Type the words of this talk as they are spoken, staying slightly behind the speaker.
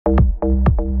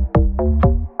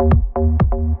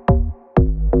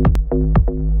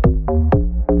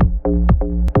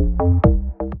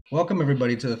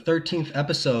everybody, to the 13th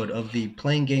episode of the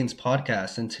PlainGains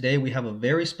podcast. And today we have a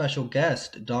very special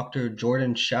guest, Dr.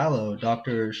 Jordan Shallow.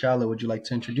 Dr. Shallow, would you like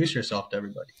to introduce yourself to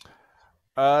everybody?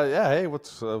 Yeah. Hey,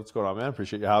 what's going on, man?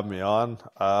 Appreciate you having me on.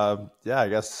 I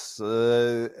guess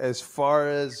as far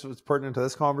as what's pertinent to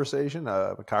this conversation,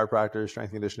 I'm a chiropractor,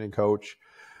 strength conditioning coach,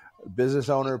 business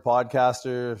owner,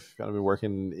 podcaster. Kind of been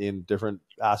working in different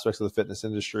aspects of the fitness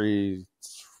industry,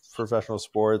 professional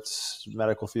sports,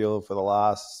 medical field for the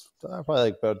last probably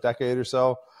like about a decade or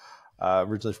so.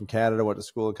 Originally from Canada, went to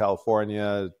school in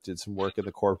California, did some work in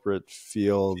the corporate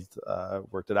field,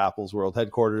 worked at Apple's world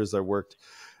headquarters. I worked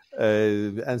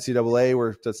NCAA,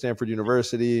 worked at Stanford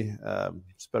University,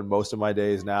 spend most of my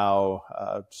days now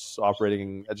just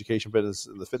operating education business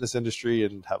in the fitness industry,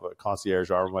 and have a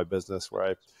concierge arm of my business where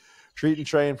I treat and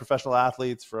train professional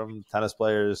athletes, from tennis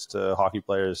players to hockey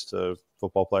players to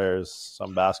football players,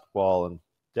 some basketball. And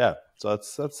yeah, so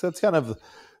that's kind of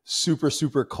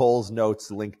super Cole's Notes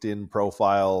LinkedIn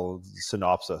profile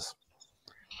synopsis.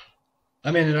 I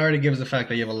mean, it already gives the fact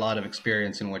that you have a lot of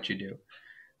experience in what you do.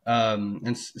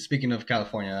 And speaking of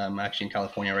California, I'm actually in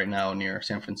California right now near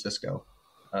San Francisco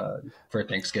for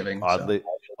Thanksgiving.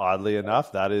 Oddly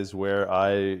enough, that is where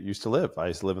I used to live. I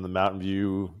used to live in the Mountain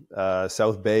View,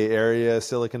 South Bay area,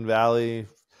 Silicon Valley,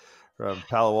 from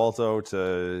Palo Alto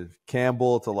to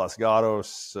Campbell to Los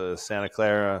Gatos to Santa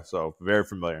Clara. So very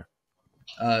familiar.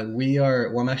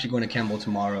 I'm actually going to Campbell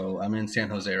tomorrow. I'm in San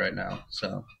Jose right now.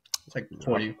 So it's like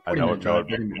 40 minutes drive.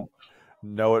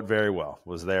 Know it very well.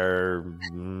 Was there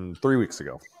 3 weeks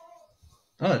ago.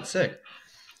 Oh, that's sick.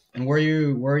 And where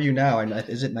are you now? And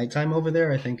is it nighttime over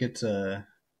there? I think it's so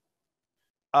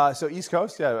East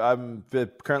Coast. Yeah, I'm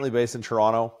currently based in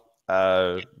Toronto.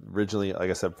 Originally, like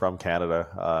I said, from Canada.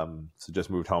 So just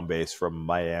moved home base from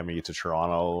Miami to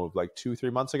Toronto like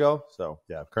 2-3 months ago. So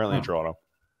yeah, currently in Toronto.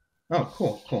 Oh,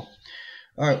 cool.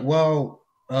 All right. Well,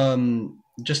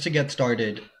 just to get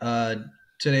started,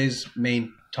 today's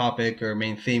main topic or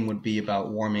main theme would be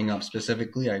about warming up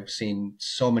specifically. I've seen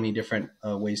so many different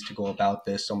ways to go about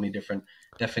this, so many different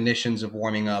definitions of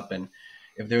warming up, and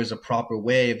if there's a proper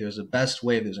way, if there's a best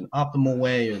way, if there's an optimal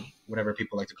way, or whatever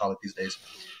people like to call it these days.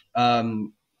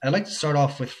 I'd like to start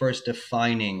off with first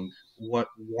defining what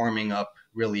warming up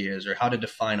really is, or how to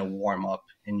define a warm up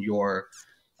in your,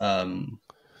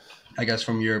 I guess,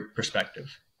 from your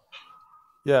perspective.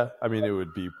 Yeah, I mean, it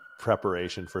would be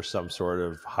preparation for some sort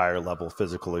of higher level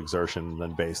physical exertion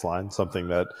than baseline, something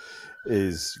that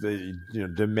is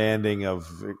demanding of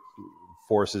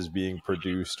forces being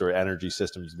produced or energy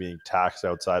systems being taxed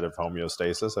outside of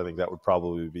homeostasis. I think that would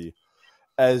probably be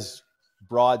as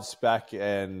broad spec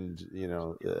and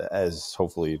as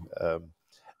hopefully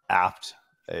apt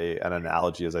an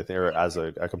analogy as I think, or as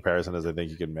a comparison as I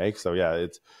think you can make. So yeah,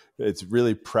 it's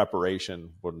really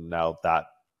preparation, but now that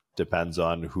depends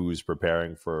on who's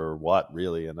preparing for what,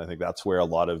 really. And I think that's where a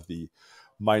lot of the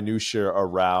minutia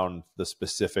around the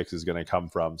specifics is going to come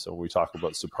from. So when we talk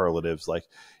about superlatives like,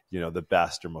 the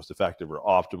best or most effective or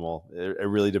optimal, it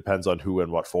really depends on who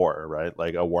and what for, right?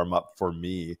 Like a warm up for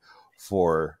me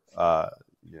for,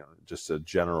 just a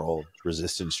general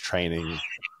resistance training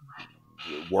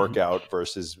workout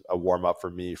versus a warm up for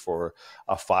me for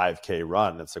a 5K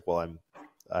run. It's like, well,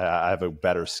 I have a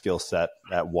better skill set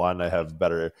at one. I have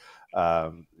better,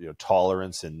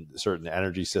 tolerance in certain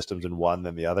energy systems in one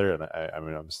than the other. And I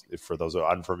mean, for those who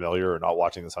are unfamiliar or not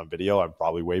watching this on video, I'm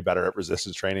probably way better at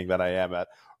resistance training than I am at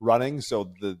running.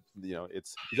 So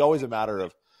it's always a matter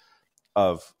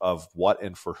of what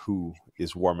and for who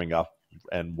is warming up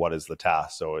and what is the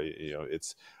task. So,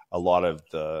 it's a lot of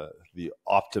the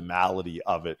optimality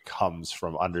of it comes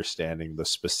from understanding the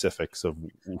specifics of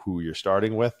who you're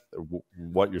starting with,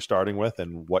 what you're starting with,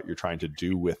 and what you're trying to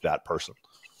do with that person.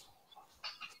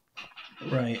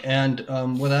 Right. And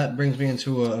well, that brings me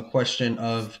into a question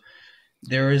of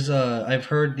I've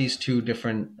heard these two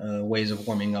different ways of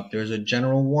warming up. There's a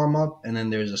general warm up, and then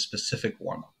there's a specific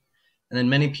warm up. And then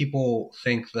many people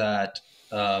think that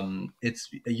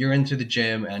you're into the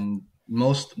gym, and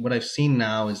what I've seen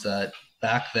now is that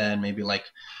back then, maybe like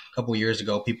a couple of years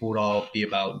ago, people would all be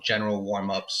about general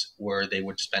warm-ups where they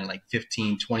would spend like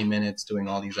 15-20 minutes doing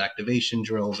all these activation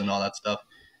drills and all that stuff.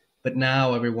 But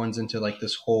now everyone's into like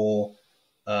this whole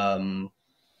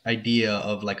idea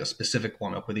of like a specific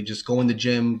warm-up where they just go in the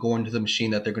gym, go into the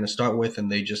machine that they're going to start with, and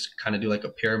they just kind of do like a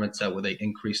pyramid set where they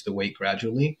increase the weight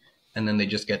gradually, and then they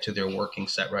just get to their working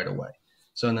set right away.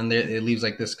 So and then it leaves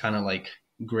like this kind of like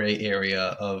gray area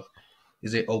of,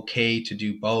 is it okay to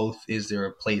do both? Is there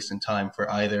a place and time for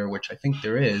either? Which I think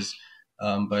there is,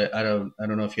 but I don't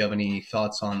know if you have any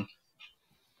thoughts on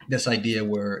this idea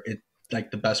where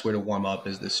like the best way to warm up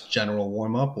is this general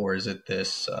warm up, or is it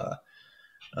this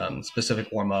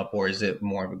specific warm up, or is it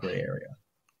more of a gray area?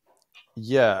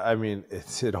 Yeah, I mean,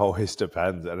 it always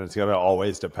depends, and it's going to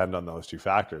always depend on those two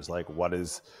factors. Like, what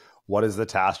is the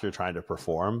task you're trying to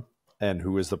perform, and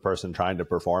who is the person trying to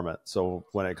perform it? So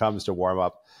when it comes to warm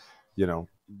up, you know,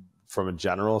 from a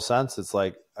general sense, it's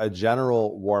like a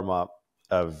general warm up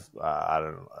of I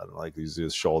don't know, like these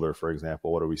shoulder, for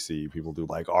example. What do we see? People do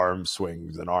like arm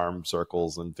swings and arm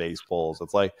circles and face pulls.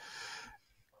 It's like,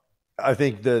 I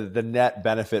think the net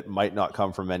benefit might not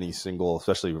come from any single,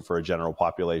 especially for a general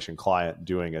population client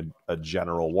doing a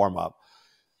general warm up.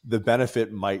 The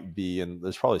benefit might be, and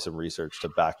there's probably some research to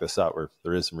back this up, or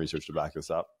there is some research to back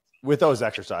this up with those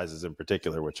exercises in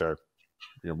particular, which are,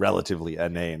 you know, relatively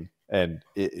inane and,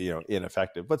 you know,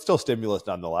 ineffective, but still stimulus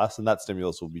nonetheless. And that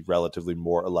stimulus will be relatively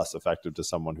more or less effective to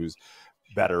someone who's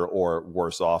better or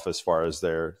worse off as far as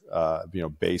their, you know,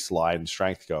 baseline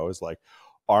strength goes. Like,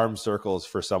 arm circles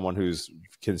for someone who's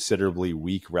considerably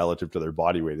weak relative to their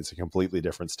body weight is a completely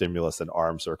different stimulus than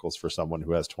arm circles for someone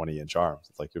who has 20-inch arms.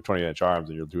 It's like, you have 20-inch arms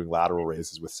and you're doing lateral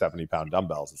raises with 70-pound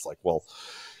dumbbells. It's like, well,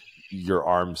 your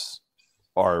arms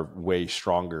are way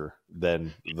stronger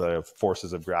than the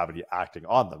forces of gravity acting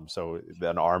on them. So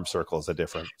an arm circle is a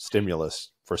different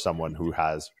stimulus for someone who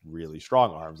has really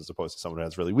strong arms as opposed to someone who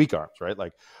has really weak arms, right?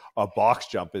 Like, a box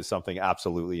jump is something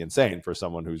absolutely insane for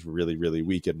someone who's really, really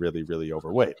weak and really, really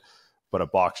overweight. But a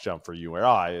box jump for you or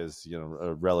I is, you know,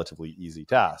 a relatively easy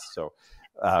task. So,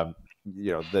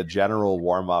 you know, the general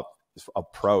warm up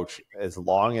approach, as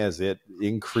long as it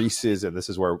increases, and this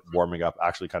is where warming up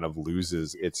actually kind of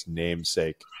loses its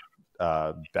namesake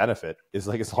benefit, is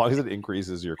like, as long as it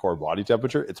increases your core body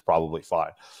temperature, it's probably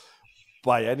fine.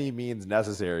 By any means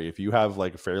necessary, if you have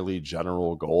like fairly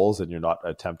general goals and you're not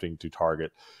attempting to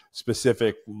target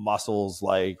specific muscles,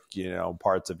 like, you know,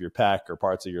 parts of your pec or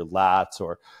parts of your lats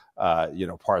or you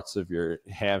know, parts of your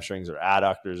hamstrings or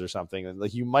adductors or something, and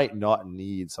like, you might not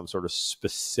need some sort of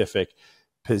specific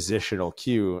positional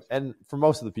cue. And for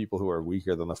most of the people who are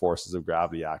weaker than the forces of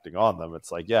gravity acting on them,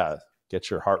 it's like, yeah,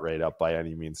 get your heart rate up by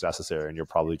any means necessary, and you're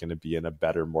probably going to be in a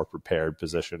better, more prepared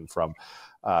position from,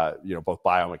 you know, both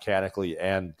biomechanically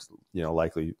and, you know,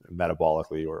 likely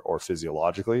metabolically or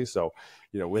physiologically. So,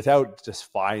 you know, without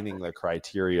just finding the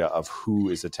criteria of who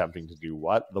is attempting to do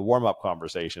what, the warm-up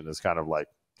conversation is kind of like,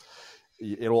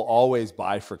 it will always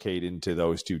bifurcate into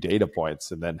those two data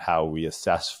points, and then how we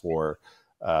assess for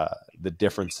the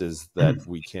differences that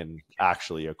we can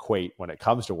actually equate when it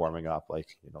comes to warming up.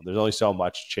 Like, you know, there's only so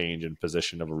much change in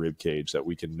position of a rib cage that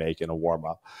we can make in a warm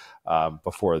up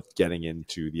before getting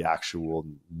into the actual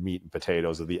meat and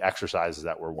potatoes of the exercises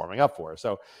that we're warming up for.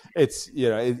 So it's, you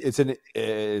know, it's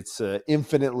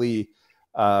infinitely,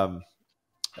 you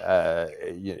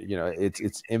know,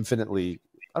 it's infinitely,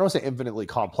 I don't want to say infinitely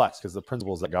complex, because the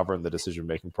principles that govern the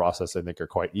decision-making process, I think, are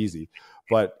quite easy,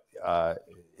 but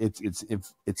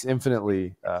it's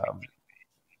infinitely, you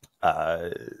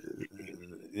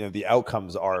know, the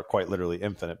outcomes are quite literally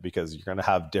infinite, because you're going to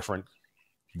have different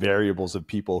variables of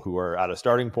people who are at a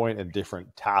starting point and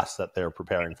different tasks that they're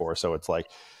preparing for. So it's like,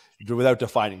 without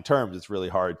defining terms, it's really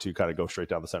hard to kind of go straight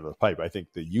down the center of the pipe. I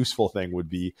think the useful thing would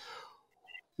be,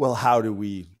 well,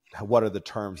 what are the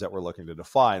terms that we're looking to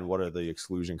define? What are the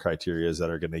exclusion criteria that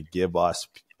are going to give us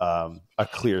a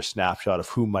clear snapshot of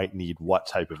who might need what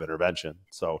type of intervention?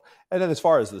 So, and then as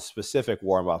far as the specific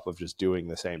warm up of just doing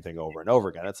the same thing over and over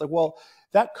again, it's like, well,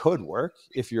 that could work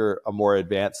if you're a more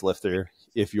advanced lifter,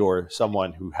 if you're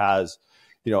someone who has,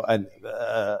 you know,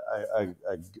 a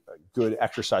good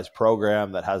exercise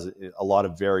program that has a lot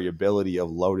of variability of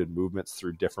loaded movements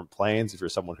through different planes. If you're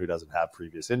someone who doesn't have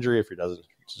previous injury, if you're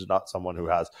not someone who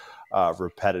has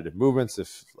repetitive movements,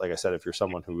 if, like I said, if you're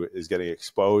someone who is getting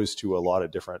exposed to a lot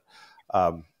of different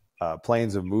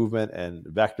planes of movement and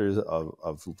vectors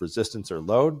of resistance or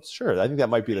load, sure, I think that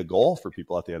might be the goal for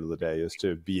people at the end of the day, is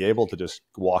to be able to just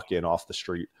walk in off the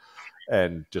street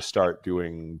and just start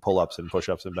doing pull-ups and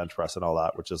push-ups and bench press and all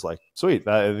that, which is like, sweet.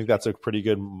 I think that's a pretty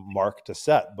good mark to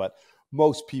set. But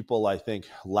most people, I think,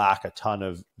 lack a ton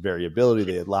of variability.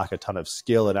 They lack a ton of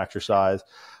skill in exercise.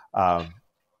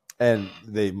 And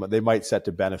they might set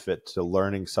to benefit to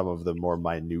learning some of the more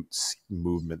minute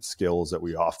movement skills that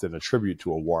we often attribute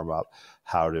to a warm-up,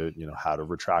 how to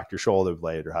retract your shoulder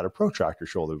blade, or how to protract your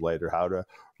shoulder blade, or how to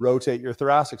rotate your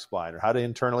thoracic spine, or how to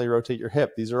internally rotate your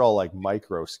hip. These are all like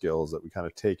micro skills that we kind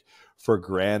of take for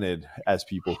granted as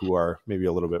people who are maybe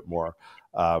a little bit more,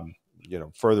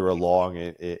 further along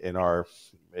in our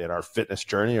fitness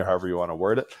journey, or however you want to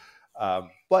word it.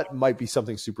 but might be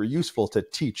something super useful to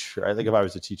teach. Right? I think if I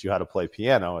was to teach you how to play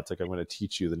piano, it's like I'm going to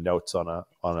teach you the notes on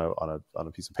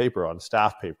a piece of paper, on a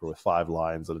staff paper with 5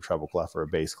 lines and a treble clef or a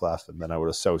bass clef, and then I would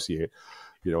associate,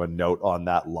 a note on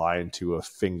that line to a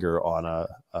finger on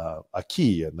a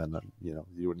key, and then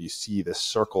when you see this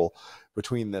circle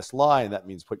between this line, that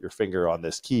means put your finger on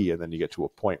this key, and then you get to a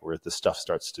point where the stuff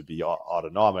starts to be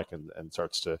autonomic and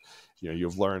starts to,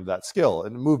 you've learned that skill.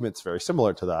 And movement's very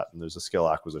similar to that, and there's a skill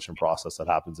acquisition process that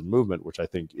happens in movement, which I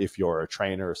think if you're a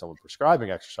trainer or someone prescribing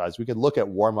exercise, we can look at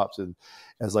warm-ups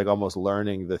as like almost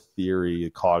learning the theory,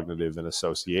 cognitive, and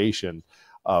association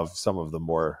of some of the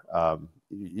more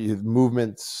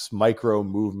movements, micro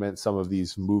movements, some of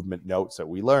these movement notes that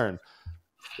we learn,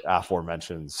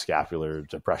 aforementioned scapular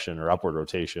depression or upward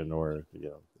rotation, or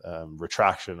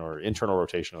retraction or internal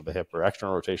rotation of the hip, or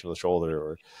external rotation of the shoulder,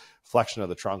 or flexion of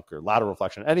the trunk, or lateral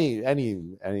flexion,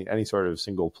 any sort of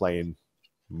single plane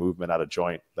movement at a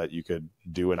joint that you could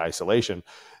do in isolation.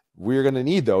 We're going to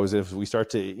need those if we start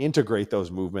to integrate those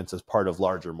movements as part of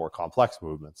larger, more complex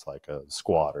movements like a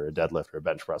squat or a deadlift or a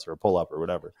bench press or a pull-up or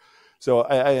whatever. So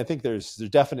I think there's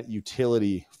definite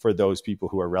utility for those people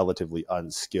who are relatively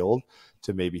unskilled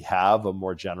to maybe have a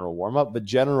more general warm-up. But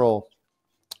general,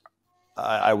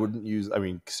 I wouldn't use,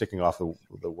 sticking off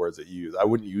the words that you use, I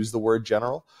wouldn't use the word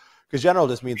general, because general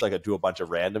just means like do a bunch of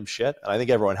random shit. And I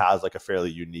think everyone has like a fairly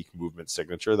unique movement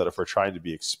signature that if we're trying to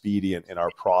be expedient in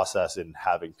our process in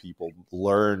having people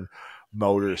learn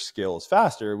motor skills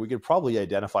faster, we could probably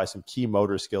identify some key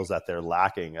motor skills that they're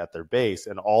lacking at their base,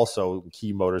 and also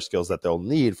key motor skills that they'll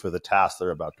need for the task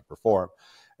they're about to perform.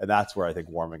 And that's where I think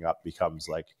warming up becomes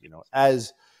like,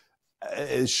 as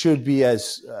it should be,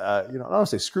 as I don't want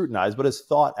to say scrutinized, but as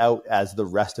thought out as the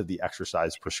rest of the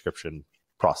exercise prescription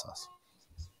process.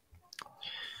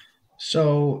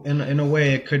 So in a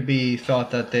way, it could be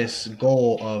thought that this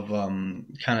goal of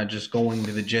kind of just going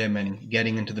to the gym and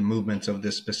getting into the movements of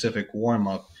this specific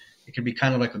warm-up, it could be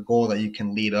kind of like a goal that you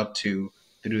can lead up to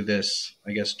through this,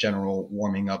 I guess, general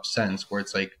warming up sense, where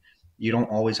it's like you don't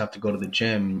always have to go to the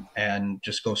gym and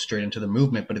just go straight into the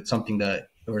movement, but it's something that,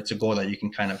 or it's a goal that you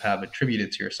can kind of have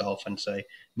attributed to yourself and say,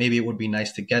 maybe it would be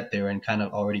nice to get there and kind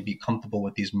of already be comfortable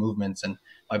with these movements, and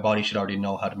my body should already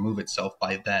know how to move itself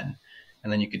by then.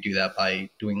 And then you could do that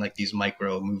by doing like these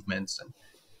micro movements and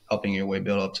helping your way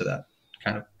build up to that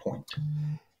kind of point.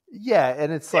 Yeah.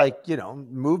 And it's like,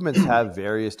 movements have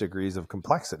various degrees of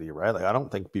complexity, right? Like, I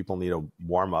don't think people need a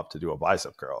warm up to do a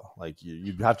bicep curl. Like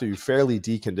you have to be fairly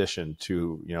deconditioned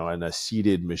to, in a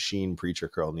seated machine preacher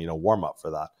curl, need a warm up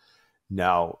for that.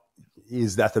 Now,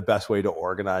 is that the best way to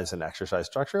organize an exercise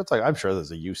structure? It's like, I'm sure there's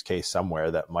a use case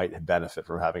somewhere that might benefit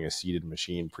from having a seated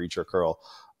machine preacher curl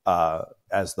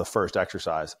as the first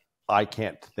exercise. I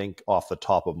can't think off the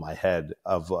top of my head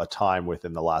of a time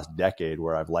within the last decade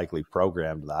where I've likely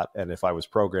programmed that. And if I was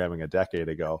programming a decade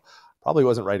ago, probably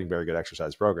wasn't writing very good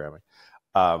exercise programming.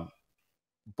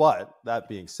 But that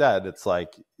being said, it's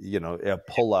like, a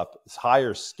pull-up,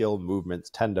 higher skill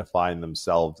movements tend to find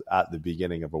themselves at the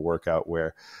beginning of a workout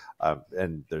where,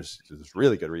 and there's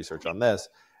really good research on this,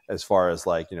 as far as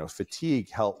like,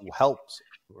 fatigue helps.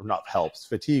 Or not helps,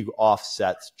 fatigue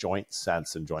offsets joint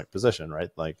sense and joint position, right?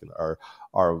 Like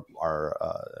our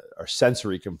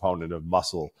sensory component of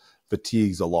muscle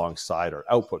fatigues alongside our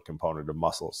output component of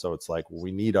muscle. So it's like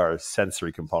we need our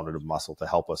sensory component of muscle to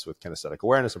help us with kinesthetic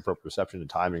awareness and proprioception and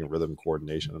timing and rhythm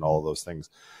coordination and all of those things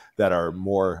that are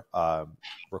more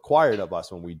required of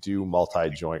us when we do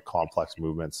multi-joint complex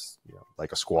movements,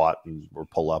 like a squat or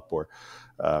pull up, or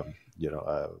a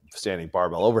standing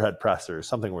barbell overhead press, or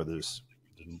something where there's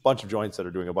a bunch of joints that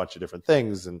are doing a bunch of different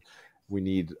things, and we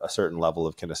need a certain level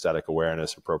of kinesthetic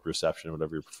awareness or proprioception,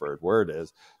 whatever your preferred word is.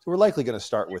 So we're likely going to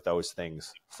start with those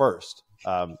things first.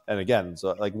 And again,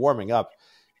 so like warming up,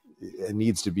 it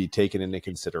needs to be taken into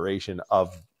consideration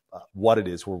of what it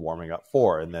is we're warming up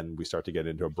for. And then we start to get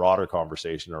into a broader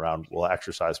conversation around,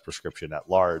 exercise prescription at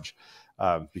large,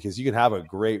 because you can have a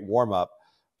great warm up,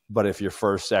 but if your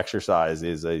first exercise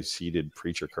is a seated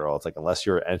preacher curl, it's like, unless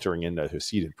you're entering into a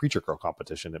seated preacher curl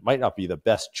competition, it might not be the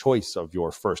best choice of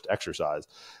your first exercise.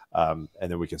 And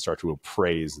then we can start to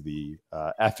appraise the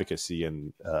efficacy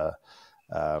and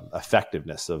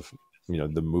effectiveness of,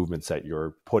 the movements that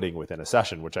you're putting within a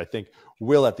session, which I think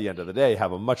will, at the end of the day,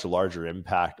 have a much larger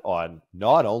impact on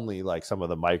not only like some of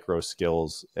the micro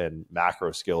skills and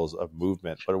macro skills of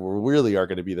movement, but really are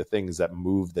going to be the things that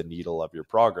move the needle of your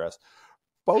progress,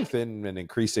 both in an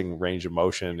increasing range of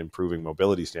motion, improving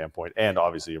mobility standpoint, and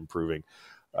obviously improving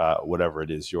whatever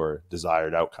it is your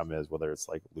desired outcome is, whether it's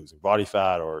like losing body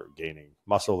fat or gaining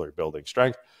muscle or building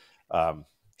strength.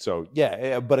 So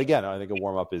yeah, but again, I think a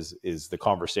warm up is the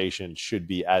conversation should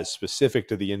be as specific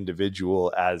to the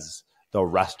individual as the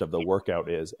rest of the workout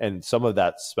is, and some of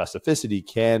that specificity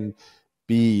can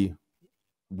be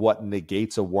what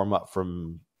negates a warm up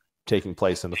from taking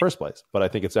place in the first place. But I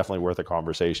think it's definitely worth a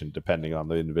conversation depending on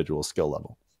the individual skill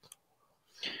level.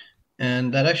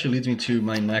 And that actually leads me to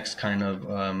my next kind of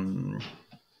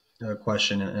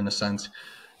question in a sense.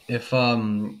 If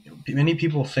many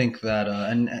people think that,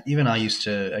 and even I used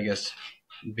to, I guess,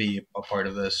 be a part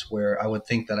of this, where I would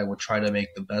think that I would try to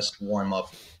make the best warm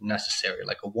up necessary,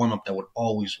 like a warm up that would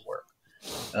always work,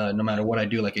 no matter what I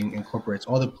do. Like incorporates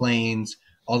all the planes,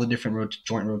 all the different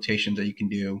joint rotations that you can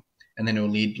do, and then it will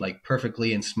lead like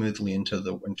perfectly and smoothly into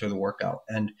the workout.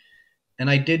 And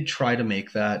I did try to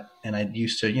make that, and I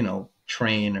used to,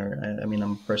 train, or I mean,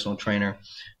 I'm a personal trainer.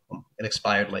 It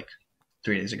expired like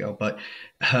 3 days ago, but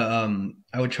I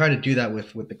would try to do that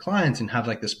with the clients and have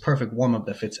like this perfect warm up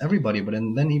that fits everybody. But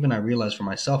then even I realized for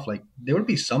myself, like there would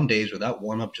be some days where that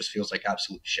warm up just feels like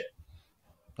absolute shit.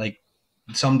 Like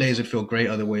some days it feel great,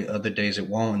 other days it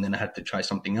won't, and then I had to try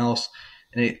something else.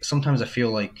 And sometimes I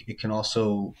feel like it can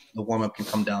also, the warm up can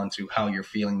come down to how you're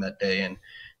feeling that day, and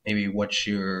maybe what's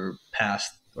your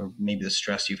past, or maybe the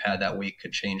stress you've had that week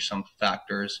could change some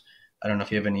factors. I don't know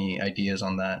if you have any ideas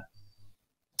on that.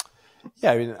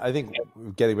 Yeah, I mean, I think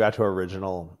getting back to our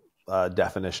original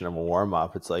definition of a warm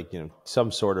up, it's like,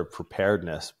 some sort of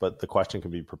preparedness, but the question can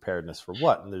be preparedness for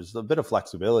what? And there's a bit of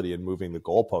flexibility in moving the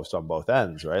goalpost on both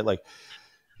ends, right? Like,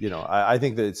 I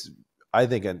think that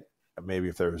and maybe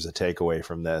if there was a takeaway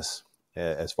from this,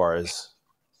 as far as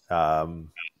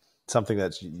something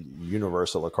that's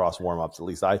universal across warm ups, at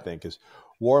least I think, is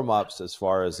warm ups as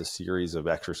far as a series of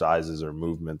exercises or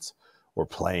movements or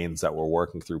planes that we're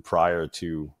working through prior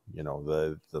to,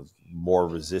 the more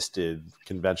resisted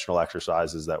conventional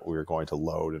exercises that we're going to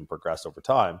load and progress over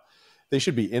time. They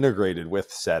should be integrated with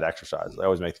said exercises. I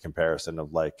always make the comparison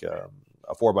of like a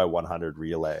 4x100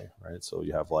 relay, right? So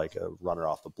you have like a runner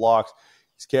off the blocks,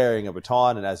 he's carrying a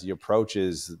baton, and as he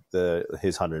approaches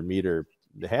his 100-meter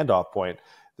handoff point,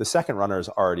 the second runner is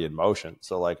already in motion.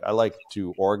 So like I like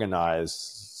to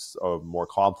organize a more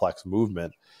complex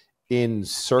movement in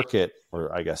circuit,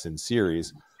 or I guess in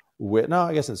series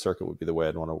in circuit would be the way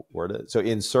I'd want to word it. So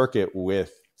in circuit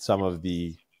with some of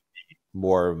the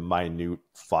more minute,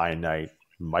 finite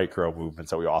micro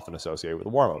movements that we often associate with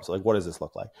warm-ups. Like, what does this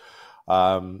look like?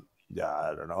 I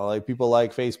don't know, like people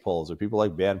like face pulls or people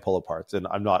like band pull aparts. And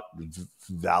I'm not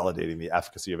validating the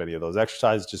efficacy of any of those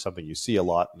exercises, just something you see a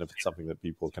lot. And if it's something that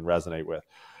people can resonate with,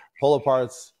 pull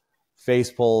aparts,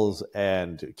 face pulls,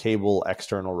 and cable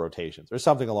external rotations or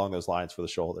something along those lines for the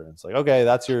shoulder. And it's like, okay,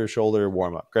 that's your shoulder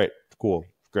warm up. Great. Cool.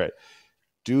 Great.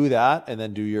 Do that. And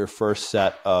then do your first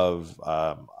set of,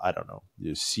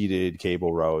 your seated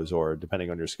cable rows, or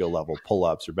depending on your skill level,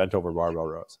 pull-ups or bent over barbell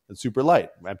rows. And super light,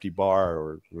 empty bar,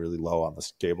 or really low on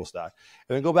the cable stack.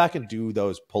 And then go back and do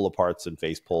those pull aparts and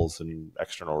face pulls and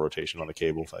external rotation on the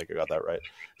cable, if I think I got that right.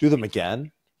 Do them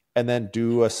again, and then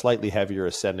do a slightly heavier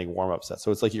ascending warm-up set. So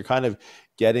it's like you're kind of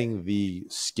getting the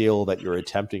skill that you're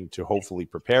attempting to hopefully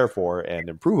prepare for and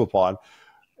improve upon,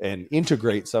 and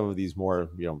integrate some of these more,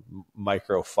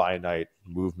 micro finite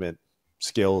movement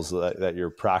skills that you're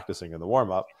practicing in the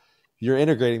warm-up. You're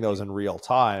integrating those in real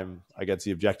time against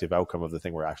the objective outcome of the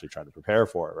thing we're actually trying to prepare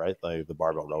for, right? Like the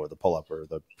barbell row or the pull-up or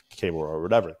the cable row or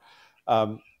whatever.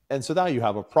 And so now you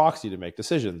have a proxy to make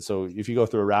decisions. So if you go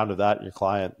through a round of that, and your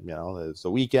client, it's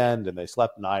the weekend and they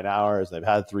slept 9 hours, and they've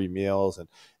had 3 meals, and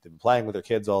they've been playing with their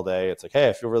kids all day. It's like, hey,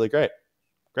 I feel really great.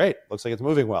 Great. Looks like it's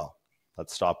moving well.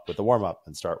 Let's stop with the warm-up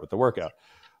and start with the workout.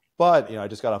 But, I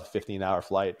just got off a 15-hour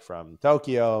flight from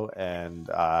Tokyo, and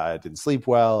I didn't sleep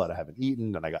well, and I haven't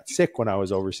eaten, and I got sick when I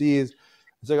was overseas.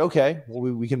 It's like, okay,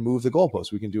 well, we can move the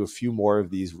goalposts. We can do a few more of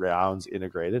these rounds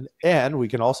integrated, and we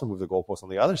can also move the goalposts on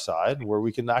the other side, where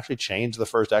we can actually change the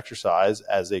first exercise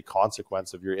as a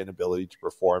consequence of your inability to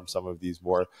perform some of these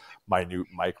more minute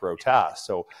micro tasks.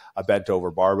 So a bent over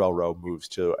barbell row moves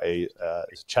to a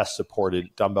chest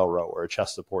supported dumbbell row, or a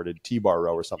chest supported T-bar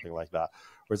row, or something like that.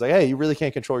 Where it's like, hey, you really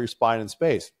can't control your spine in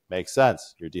space. Makes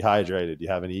sense. You're dehydrated. You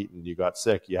haven't eaten. You got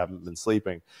sick. You haven't been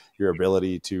sleeping. Your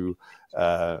ability to,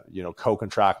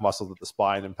 co-contract muscles at the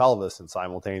spine and pelvis, and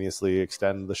simultaneously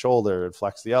extend the shoulder and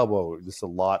flex the elbow. There's a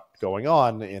lot going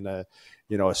on in an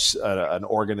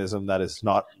organism that is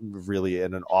not really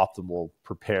in an optimal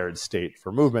prepared state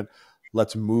for movement.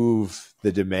 Let's move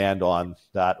the demand on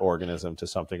that organism to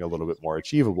something a little bit more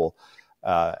achievable.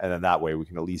 And then that way we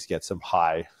can at least get some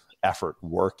high effort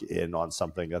work in on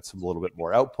something that's a little bit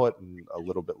more output and a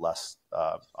little bit less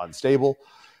unstable,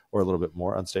 or a little bit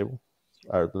more unstable.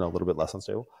 or no, a little bit less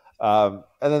unstable. And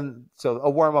then, so a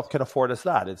warm up can afford us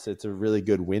that. It's a really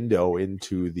good window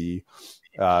into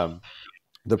um,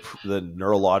 the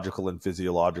neurological and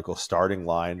physiological starting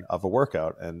line of a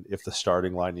workout. And if the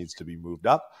starting line needs to be moved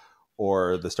up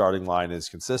or the starting line is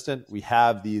consistent, we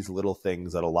have these little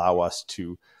things that allow us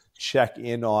to check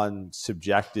in on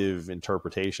subjective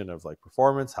interpretation of like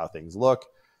performance, how things look.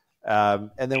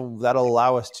 And then that'll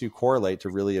allow us to correlate to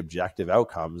really objective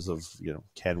outcomes of,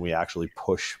 can we actually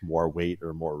push more weight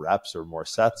or more reps or more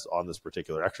sets on this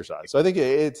particular exercise? So I think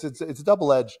it's a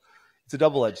double-edged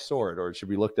sword, or it should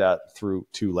be looked at through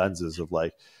two lenses of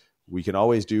like, we can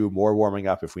always do more warming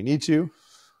up if we need to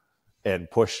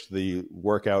and push the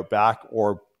workout back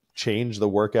or change the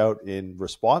workout in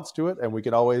response to it. And we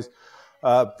can always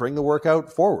bring the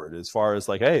workout forward as far as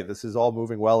like, hey, this is all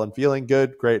moving well and feeling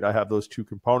good. Great. I have those two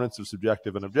components of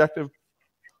subjective and objective.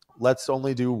 Let's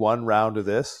only do one round of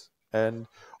this.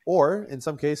 Or in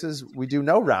some cases, we do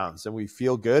no rounds and we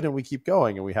feel good and we keep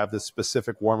going. And we have this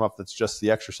specific warm up that's just the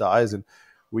exercise. And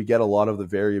we get a lot of the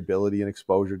variability and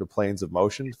exposure to planes of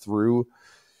motion through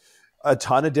a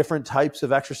ton of different types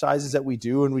of exercises that we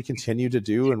do and we continue to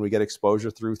do, and we get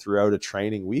exposure throughout a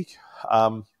training week.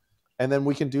 And then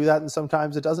we can do that. And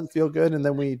sometimes it doesn't feel good. And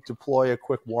then we deploy a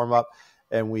quick warm up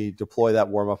and we deploy that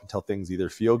warm up until things either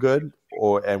feel good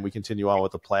and we continue on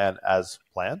with the plan as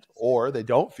planned, or they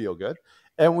don't feel good.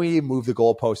 And we move the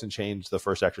goalpost and change the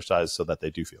first exercise so that they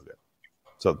do feel good.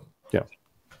 So, yeah.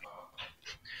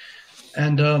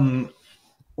 And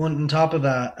on top of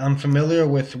that, I'm familiar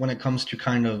with when it comes to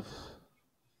kind of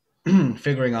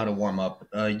figuring out a warm up.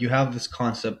 You have this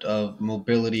concept of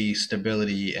mobility,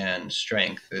 stability, and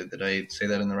strength. Did I say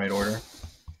that in the right order?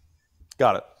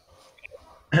 Got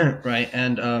it. Right.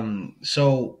 And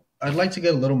so I'd like to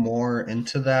get a little more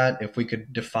into that. If we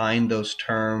could define those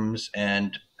terms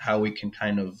and how we can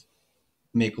kind of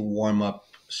make a warm up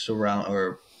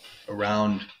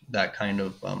around that kind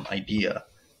of idea.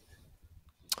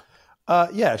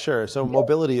 Yeah, sure. So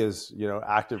mobility is,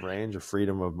 active range or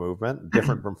freedom of movement,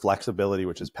 different from flexibility,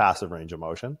 which is passive range of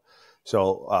motion.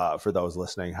 So for those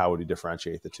listening, how would you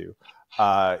differentiate the two?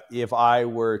 If I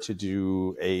were to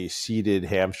do a seated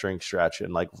hamstring stretch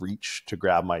and like reach to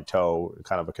grab my toe,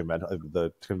 kind of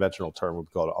the conventional term would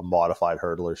be called a modified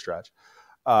hurdler stretch,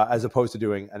 as opposed to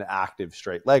doing an active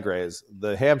straight leg raise,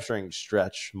 the hamstring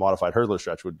stretch, modified hurdler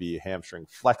stretch would be hamstring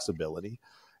flexibility.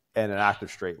 And an active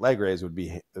straight leg raise would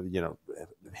be,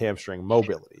 hamstring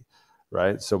mobility,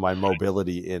 right? So my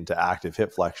mobility into active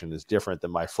hip flexion is different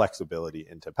than my flexibility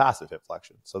into passive hip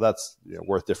flexion. So that's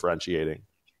worth differentiating,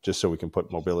 just so we can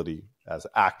put mobility as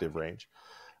active range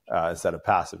instead of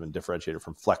passive, and differentiate it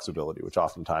from flexibility, which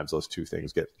oftentimes those two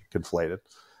things get conflated.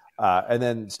 And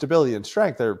then stability and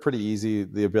strength are pretty easy.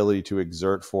 The ability to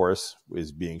exert force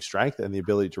is being strength, and the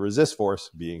ability to resist force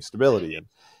being stability. And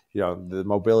the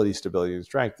mobility, stability, and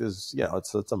strength is,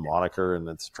 it's a moniker and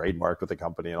it's trademarked with the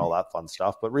company and all that fun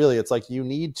stuff. But really, it's like you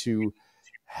need to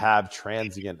have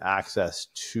transient access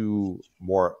to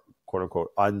more quote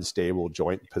unquote unstable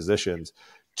joint positions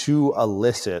to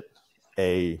elicit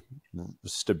a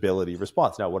stability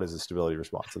response. Now, what is a stability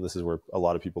response? And this is where a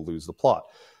lot of people lose the plot.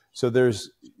 So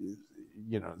there's,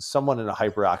 someone in a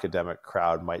hyper academic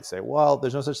crowd might say, well,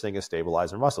 there's no such thing as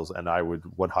stabilizer muscles. And I would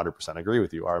 100% agree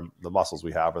with you. The muscles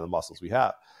we have are the muscles we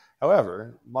have.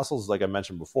 However, muscles, like I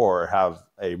mentioned before, have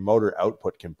a motor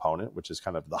output component, which is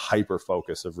kind of the hyper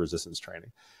focus of resistance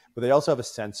training. But they also have a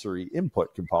sensory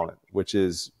input component, which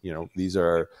is, these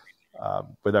are,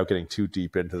 without getting too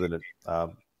deep into the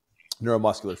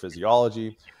neuromuscular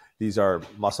physiology, these are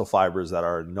muscle fibers that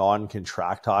are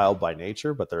non-contractile by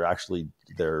nature, but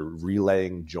they're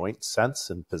relaying joint sense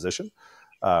and position,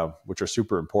 which are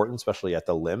super important, especially at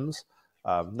the limbs.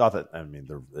 They're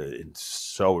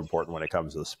so important when it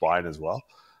comes to the spine as well.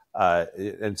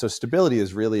 And so stability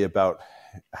is really about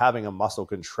having a muscle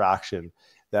contraction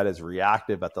that is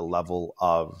reactive at the level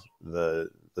of the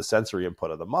sensory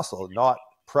input of the muscle, not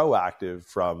proactive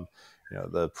from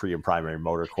the pre and primary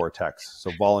motor cortex.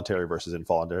 So voluntary versus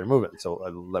involuntary movement. So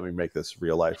let me make this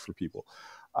real life for people.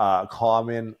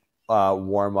 Common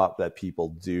warm up that people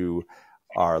do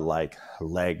are like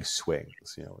leg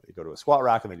swings. They go to a squat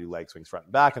rack and they do leg swings front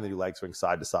and back, and they do leg swings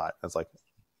side to side. And it's like,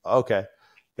 okay,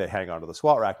 they hang onto the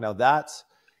squat rack. Now that's,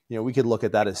 we could look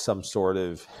at that as some sort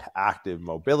of active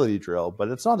mobility drill, but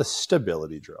it's not a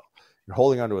stability drill. You're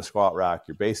holding onto a squat rack.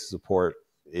 Your base of support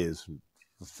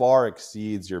far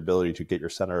exceeds your ability to get your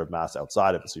center of mass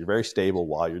outside of it. So you're very stable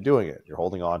while you're doing it. You're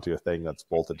holding on to a thing that's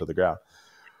bolted to the ground.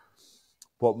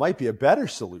 What might be a better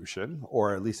solution,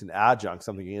 or at least an adjunct,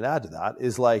 something you can add to that,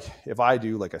 is like if I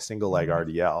do like a single leg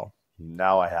RDL,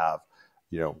 now I have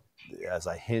as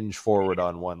I hinge forward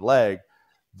on one leg,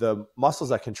 the muscles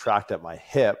that contract at my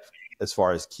hip, as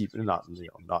far as keeping not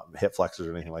hip flexors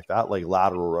or anything like that, like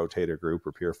lateral rotator group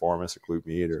or piriformis or glute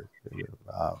med or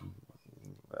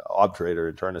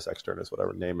obturator, internus, externus,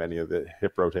 whatever, name any of the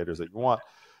hip rotators that you want.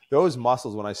 Those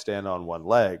muscles, when I stand on one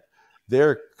leg,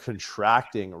 they're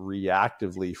contracting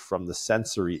reactively from the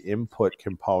sensory input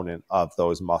component of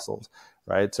those muscles,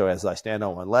 right? So as I stand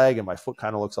on one leg and my foot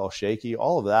kind of looks all shaky,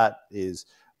 all of that is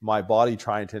my body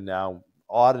trying to now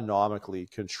autonomically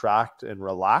contract and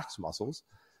relax muscles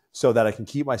so that I can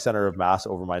keep my center of mass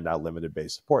over my now limited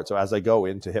base support. So as I go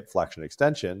into hip flexion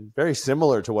extension, very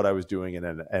similar to what I was doing in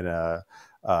a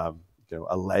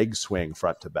leg swing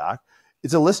front to back,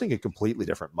 it's eliciting a completely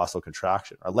different muscle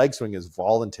contraction. Our leg swing is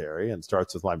voluntary and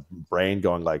starts with my brain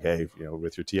going like, hey,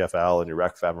 with your TFL and your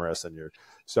rec femoris and your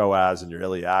psoas and your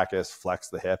iliacus, flex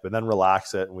the hip and then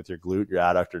relax it. And with your glute, your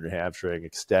adductor, and your hamstring,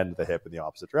 extend the hip in the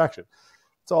opposite direction.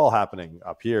 It's all happening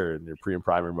up here in your pre and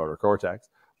primary motor cortex.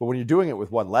 But when you're doing it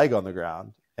with one leg on the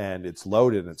ground and it's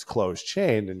loaded and it's closed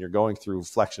chained and you're going through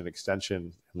flexion,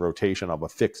 extension, and rotation of a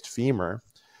fixed femur,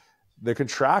 the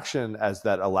contraction as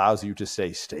that allows you to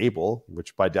stay stable,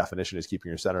 which by definition is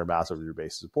keeping your center of mass over your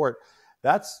base of support,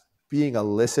 that's being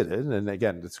elicited. And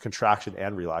again, it's contraction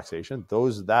and relaxation.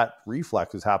 That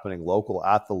reflex is happening local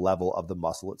at the level of the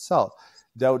muscle itself.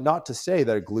 Now, not to say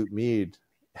that a glute med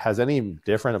has any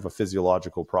different of a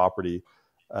physiological property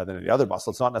than any other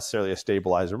muscle. It's not necessarily a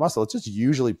stabilizer muscle. It's just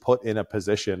usually put in a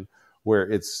position where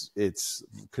its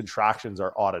contractions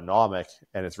are autonomic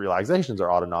and its relaxations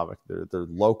are autonomic. They're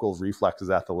local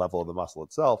reflexes at the level of the muscle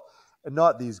itself, and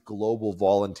not these global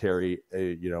voluntary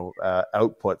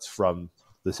outputs from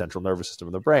the central nervous system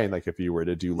of the brain. Like if you were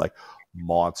to do like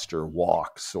monster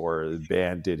walks or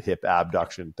banded hip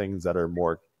abduction, things that are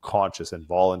more conscious and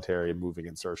voluntary and moving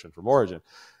insertion from origin.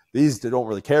 These, they don't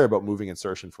really care about moving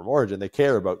insertion from origin. They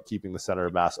care about keeping the center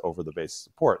of mass over the base of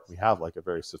support. We have like a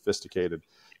very sophisticated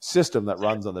system that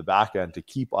runs on the back end to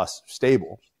keep us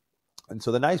stable. And so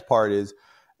the nice part is,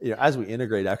 as we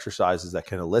integrate exercises that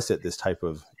can elicit this type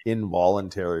of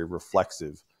involuntary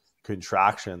reflexive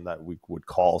contraction that we would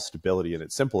call stability in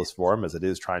its simplest form, as it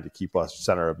is trying to keep us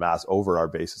center of mass over our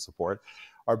base of support,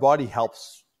 our body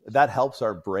helps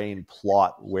our brain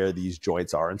plot where these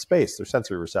joints are in space. They're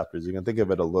sensory receptors. You can think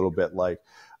of it a little bit like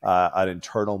an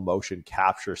internal motion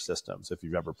capture system. So if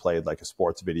you've ever played like a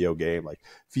sports video game like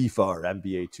FIFA or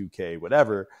NBA 2K,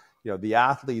 whatever, the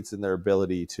athletes and their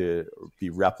ability to be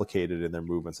replicated in their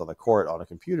movements on the court on a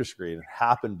computer screen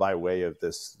happen by way of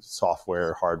this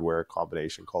software hardware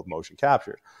combination called motion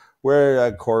capture, where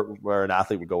an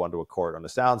athlete would go onto a court on a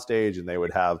sound stage and they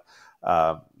would have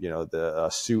a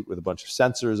suit with a bunch of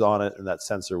sensors on it, and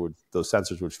those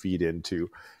sensors would feed into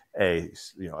a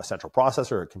central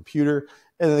processor or a computer,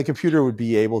 and then the computer would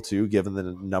be able to, given the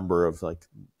number of like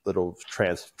little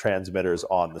transmitters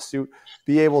on the suit,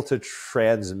 be able to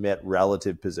transmit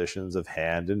relative positions of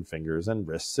hand and fingers and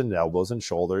wrists and elbows and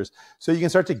shoulders, so you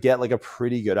can start to get like a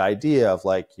pretty good idea of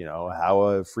like how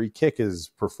a free kick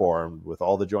is performed with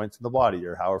all the joints in the body,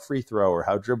 or how a free throw or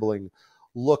how dribbling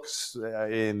looks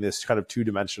in this kind of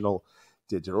two-dimensional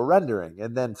digital rendering.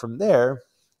 And then from there,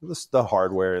 the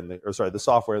software and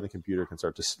the computer can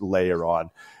start to layer on,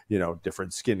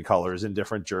 different skin colors and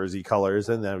different jersey colors.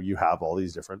 And then you have all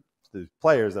these different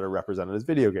players that are represented as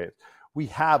video games. We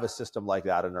have a system like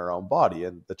that in our own body,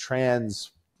 and the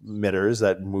transmitters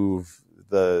that move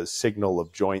the signal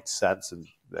of joint sense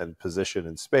and position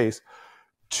in space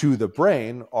to the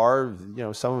brain are,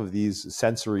 some of these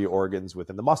sensory organs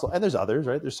within the muscle. And there's others,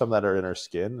 right? There's some that are in our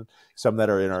skin, some that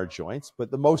are in our joints.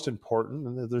 But the most important,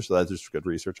 and there's good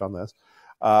research on this,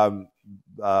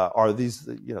 are these,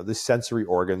 the sensory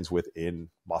organs within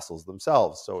muscles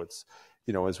themselves. So it's,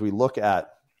 as we look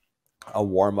at a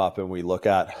warm up and we look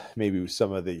at maybe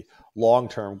some of the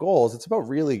long-term goals, it's about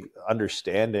really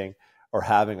understanding or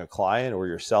having a client or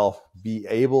yourself be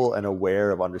able and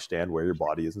aware of understand where your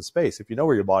body is in space. If you know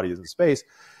where your body is in space,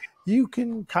 you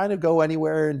can kind of go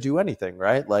anywhere and do anything,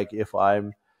 right? Like if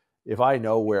I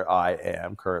know where I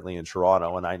am currently in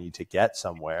Toronto and I need to get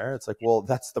somewhere, it's like, well,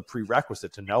 that's the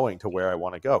prerequisite to knowing to where I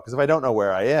want to go. Because if I don't know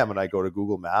where I am and I go to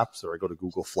Google Maps or I go to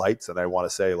Google Flights and I want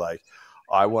to say like,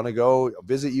 I want to go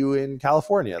visit you in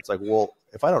California, it's like, well,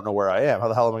 if I don't know where I am, how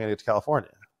the hell am I going to get to California?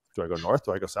 Do I go north?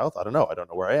 Do I go south? I don't know. I don't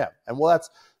know where I am. And well, that's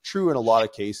true in a lot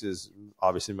of cases,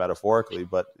 obviously metaphorically,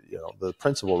 but the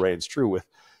principle reigns true with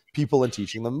people and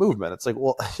teaching them movement. It's like,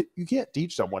 well, you can't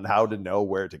teach someone how to know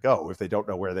where to go if they don't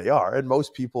know where they are. And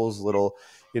most people's little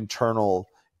internal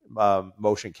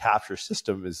motion capture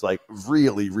system is like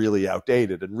really, really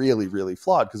outdated and really, really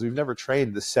flawed because we've never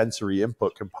trained the sensory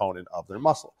input component of their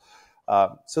muscle.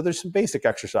 So there's some basic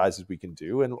exercises we can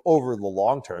do. And over the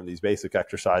long term, these basic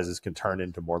exercises can turn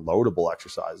into more loadable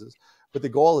exercises. But the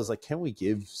goal is like, can we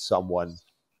give someone,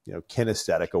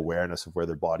 kinesthetic awareness of where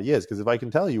their body is? Because if I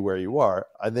can tell you where you are,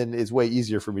 then it's way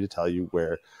easier for me to tell you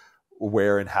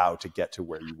where and how to get to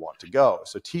where you want to go.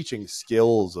 So teaching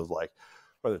skills of like,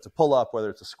 whether it's a pull-up, whether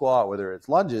it's a squat, whether it's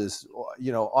lunges,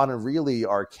 on a really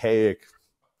archaic,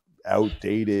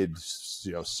 outdated,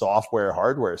 software,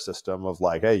 hardware system of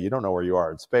like, hey, you don't know where you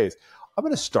are in space. I'm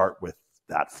going to start with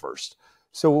that first.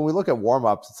 So when we look at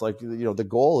warm-ups, it's like, the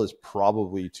goal is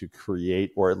probably to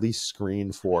create or at least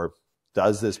screen for,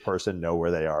 does this person know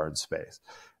where they are in space?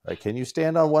 Like, can you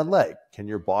stand on one leg? Can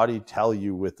your body tell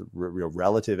you with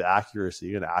relative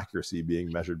accuracy, and accuracy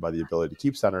being measured by the ability to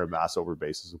keep center of mass over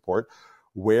base of support,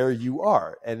 where you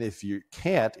are? And if you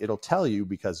can't, it'll tell you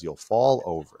because you'll fall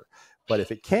over. But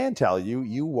if it can tell you,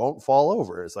 you won't fall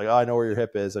over. It's like, oh, I know where your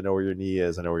hip is. I know where your knee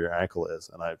is. I know where your ankle is.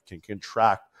 And I can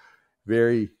contract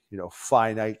very,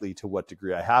 finitely to what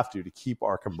degree I have to keep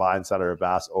our combined center of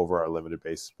mass over our limited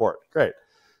base support. Great.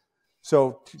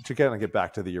 So to kind of get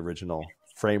back to the original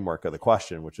framework of the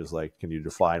question, which is like, can you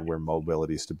define where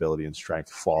mobility, stability, and strength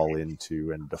fall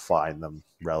into and define them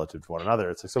relative to one another?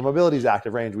 It's like, so mobility is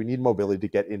active range. We need mobility to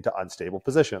get into unstable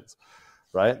positions,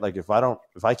 right? Like if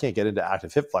I can't get into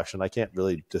active hip flexion, I can't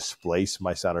really displace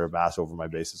my center of mass over my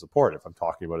base of support if I'm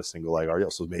talking about a single leg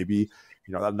RDL. So maybe,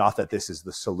 not that this is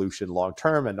the solution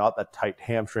long-term, and not that tight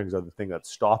hamstrings are the thing that's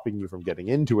stopping you from getting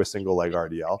into a single leg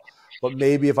RDL, but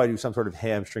maybe if I do some sort of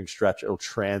hamstring stretch, it'll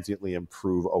transiently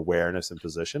improve awareness and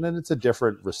position. And it's a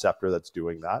different receptor that's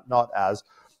doing that, not as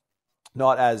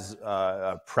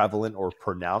prevalent or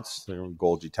pronounced.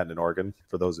 Golgi tendon organ,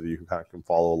 for those of you who kind of can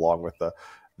follow along with the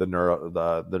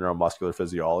neuromuscular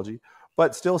physiology,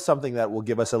 but still something that will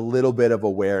give us a little bit of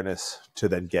awareness to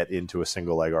then get into a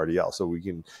single leg RDL. So we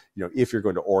can, if you're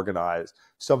going to organize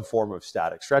some form of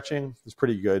static stretching, there's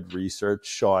pretty good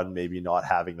research on maybe not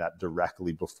having that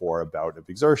directly before a bout of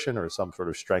exertion or some sort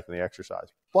of strengthening exercise,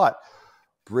 but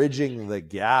bridging the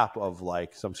gap of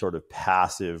like some sort of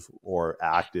passive or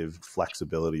active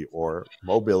flexibility or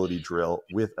mobility drill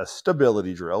with a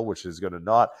stability drill, which is going to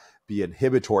not be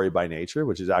inhibitory by nature,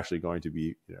 which is actually going to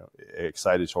be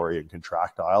excitatory and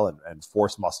contractile and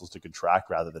force muscles to contract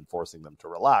rather than forcing them to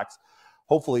relax.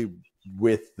 Hopefully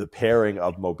with the pairing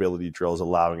of mobility drills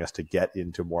allowing us to get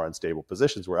into more unstable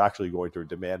positions, we're actually going to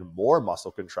demand more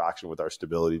muscle contraction with our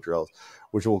stability drills,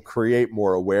 which will create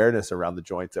more awareness around the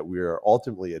joints that we are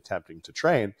ultimately attempting to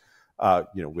train,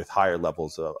 with higher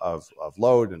levels of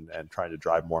load and trying to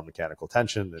drive more mechanical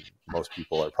tension. And most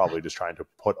people are probably just trying to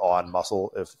put on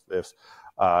muscle if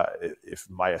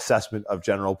my assessment of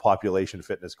general population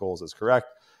fitness goals is correct.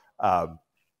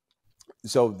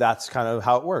 So that's kind of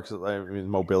how it works. I mean,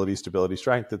 mobility, stability,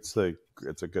 strength, it's a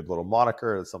good little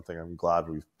moniker. It's something I'm glad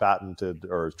we've patented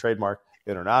or trademarked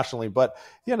internationally. But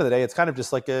at the end of the day, it's kind of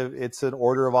just like it's an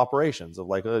order of operations of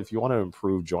like, if you want to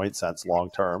improve joint sense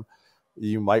long-term,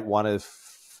 you might want to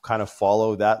kind of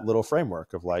follow that little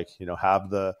framework of like,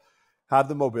 have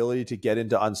the mobility to get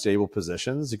into unstable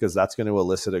positions, because that's going to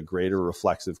elicit a greater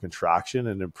reflexive contraction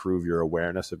and improve your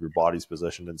awareness of your body's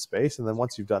position in space. And then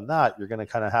once you've done that, you're going to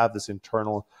kind of have this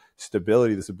internal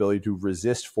stability, this ability to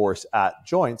resist force at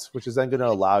joints, which is then going to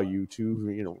allow you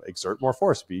to, exert more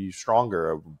force, be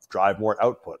stronger, drive more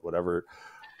output, whatever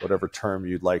term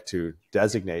you'd like to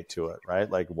designate to it, right?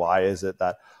 Like, why is it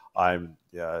that I'm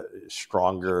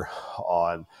stronger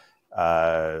on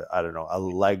a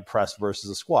leg press versus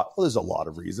a squat? Well, there's a lot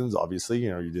of reasons. Obviously,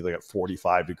 you do like a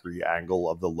 45-degree angle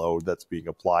of the load that's being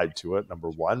applied to it, number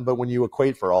one. But when you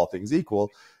equate for all things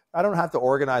equal, I don't have to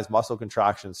organize muscle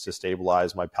contractions to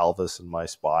stabilize my pelvis and my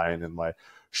spine and my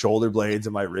shoulder blades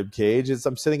and my rib cage.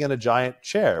 I'm sitting in a giant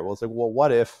chair. Well, it's like, well,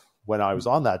 what if when I was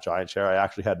on that giant chair, I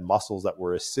actually had muscles that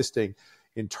were assisting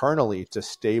internally to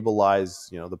stabilize,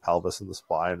 the pelvis and the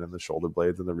spine and the shoulder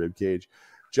blades and the rib cage,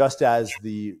 just as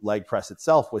the leg press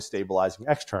itself was stabilizing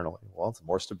externally. Well, it's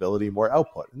more stability, more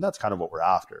output. And that's kind of what we're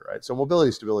after, right? So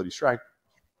mobility, stability, strength,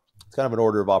 it's kind of an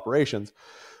order of operations.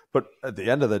 But at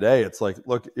the end of the day, it's like,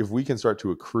 look, if we can start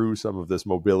to accrue some of this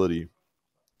mobility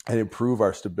and improve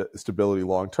our stability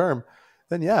long-term,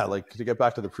 then yeah, like to get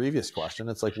back to the previous question,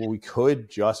 it's like, well, we could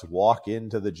just walk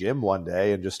into the gym one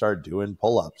day and just start doing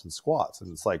pull-ups and squats. And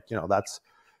it's like,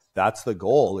 that's the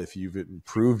goal. If you've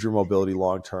improved your mobility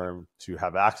long term, to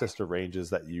have access to ranges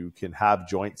that you can have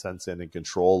joint sense in and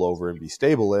control over and be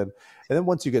stable in. And then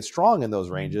once you get strong in those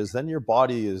ranges, then your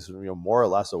body is, more or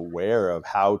less aware of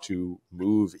how to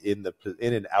move in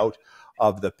and out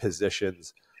of the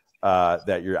positions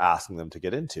that you're asking them to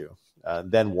get into.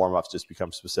 Then warm-ups just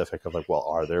become specific of like, well,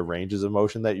 are there ranges of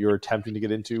motion that you're attempting to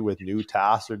get into with new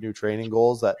tasks or new training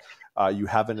goals that you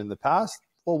haven't in the past?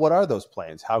 Well, what are those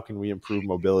planes? How can we improve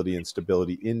mobility and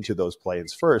stability into those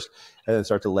planes first, and then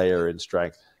start to layer in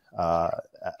strength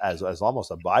as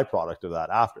almost a byproduct of that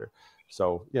after?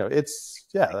 So, it's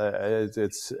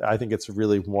I think it's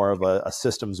really more of a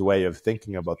systems way of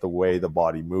thinking about the way the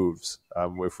body moves.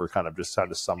 If we're kind of just trying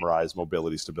to summarize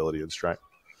mobility, stability, and strength.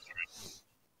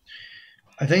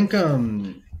 I think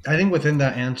within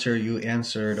that answer, you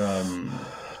answered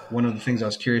one of the things I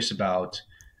was curious about,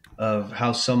 of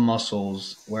how some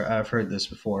muscles, where I've heard this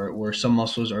before, where some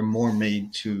muscles are more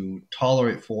made to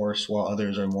tolerate force while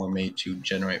others are more made to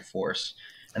generate force.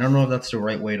 I don't know if that's the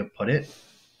right way to put it,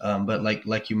 but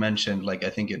like you mentioned, I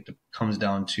think it comes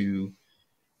down to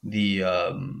the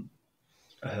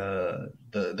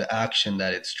action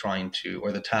that it's trying to,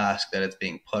 or the task that it's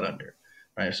being put under,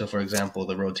 right? So, for example,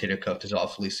 the rotator cuff is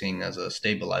often seen as a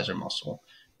stabilizer muscle,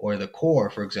 or the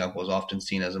core, for example, is often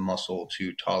seen as a muscle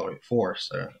to tolerate force.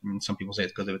 Some people say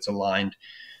it's because of its aligned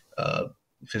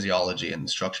physiology and the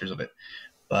structures of it.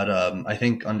 But I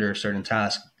think under certain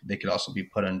tasks, they could also be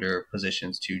put under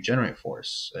positions to generate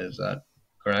force. Is that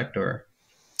correct? Or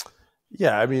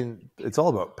yeah, it's all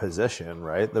about position,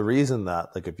 right? The reason that,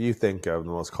 if you think of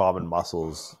the most common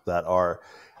muscles that are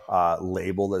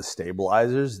labeled as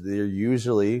stabilizers, they're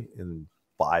usually in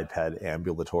biped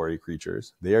ambulatory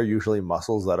creatures. They are usually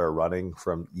muscles that are running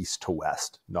from east to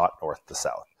west, not north to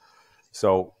south.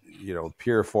 So,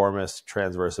 piriformis,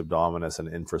 transverse abdominis, and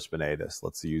infraspinatus,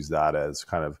 let's use that as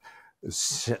kind of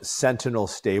sentinel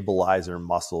stabilizer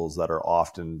muscles that are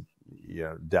often,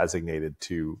 designated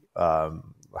to,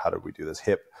 how do we do this?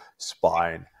 Hip,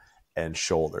 spine, and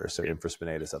shoulder. So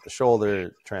infraspinatus at the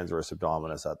shoulder, transverse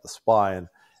abdominis at the spine,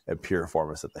 and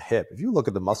piriformis at the hip. If you look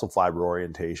at the muscle fiber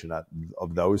orientation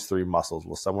of those three muscles,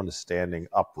 while someone is standing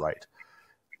upright,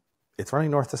 it's running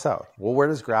north to south. Well, where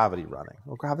does gravity running?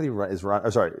 Well, gravity is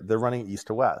they're running east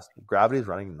to west. Gravity is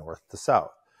running north to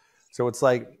south. So it's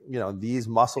these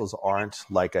muscles aren't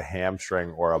like a hamstring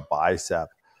or a bicep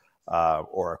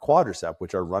or a quadricep,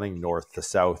 which are running north to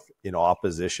south in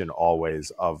opposition always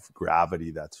of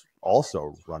gravity that's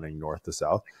also running north to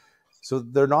south. So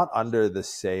they're not in the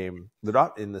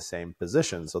same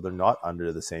position. So they're not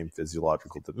under the same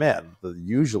physiological demand.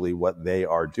 Usually what they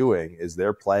are doing is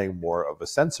they're playing more of a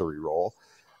sensory role.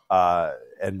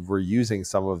 And we're using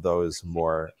some of those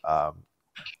more, and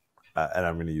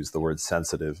I'm going to use the word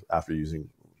sensitive after using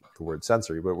the word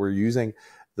sensory, but we're using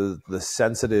the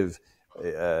sensitive,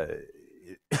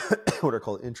 what are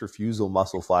called intrafusal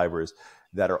muscle fibers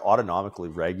that are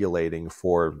autonomically regulating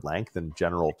for length and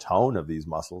general tone of these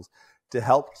muscles to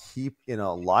help keep in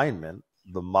alignment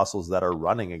the muscles that are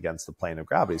running against the plane of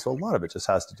gravity. So a lot of it just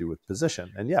has to do with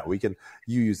position. And yeah, you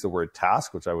use the word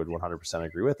task, which I would 100%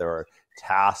 agree with. There are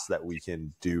tasks that we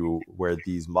can do where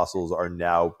these muscles are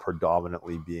now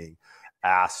predominantly being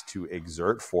asked to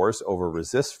exert force over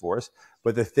resist force.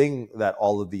 But the thing that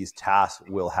all of these tasks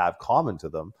will have common to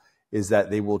them is that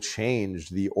they will change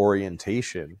the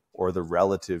orientation or the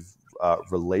relative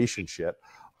relationship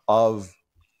of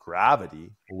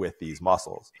gravity with these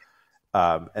muscles.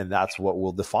 And that's what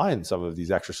will define some of these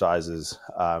exercises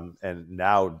and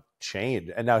now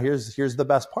change. And now here's the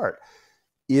best part.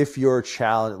 If you're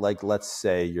challenged, let's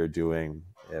say you're doing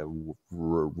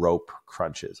rope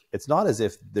crunches, it's not as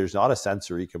if there's not a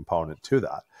sensory component to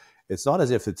that. It's not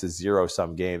as if it's a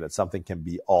zero-sum game that something can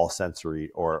be all sensory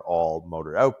or all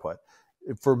motor output.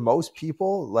 For most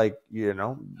people,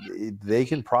 they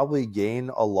can probably gain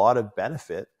a lot of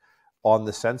benefit on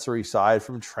the sensory side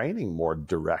from training more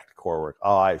direct core work.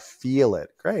 Oh, I feel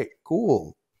it. Great,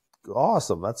 cool,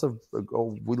 awesome.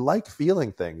 We like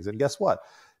feeling things. And guess what?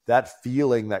 That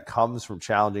feeling that comes from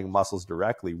challenging muscles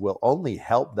directly will only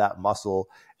help that muscle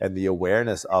and the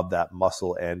awareness of that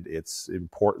muscle and its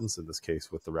importance, in this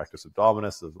case with the rectus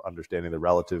abdominis, of understanding the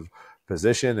relative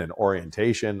position and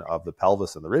orientation of the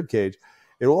pelvis and the rib cage.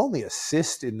 It will only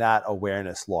assist in that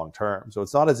awareness long term. So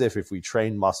it's not as if we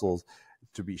train muscles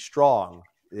to be strong,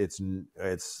 it's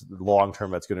long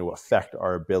term that's going to affect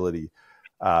our ability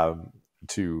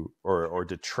to or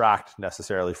detract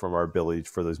necessarily from our ability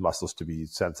for those muscles to be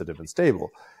sensitive and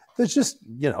stable. There's just,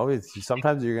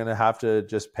 sometimes you're going to have to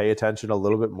just pay attention a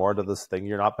little bit more to this thing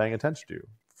you're not paying attention to.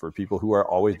 For people who are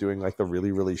always doing like the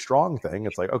really, really strong thing,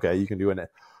 it's like, okay, you can do a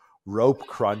rope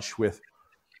crunch with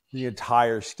the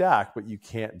entire stack, but you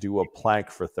can't do a plank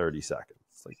for 30 seconds.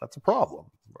 It's like, that's a problem.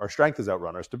 Our strength has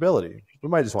outrun our stability. We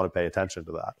might just want to pay attention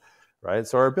to that, right?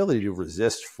 So our ability to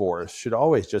resist force should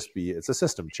always just be, it's a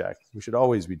system check. We should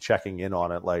always be checking in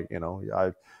on it. Like,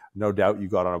 I've no doubt you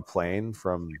got on a plane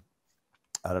from,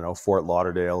 I don't know, Fort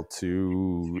Lauderdale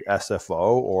to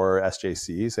SFO or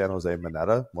SJC, San Jose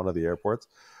Maneta, one of the airports.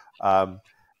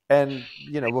 And,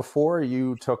 before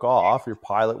you took off, your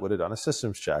pilot would have done a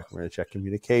systems check. We're going to check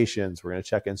communications. We're going to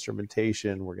check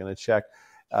instrumentation. We're going to check,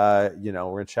 we're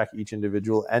going to check each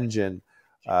individual engine.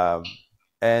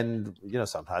 And,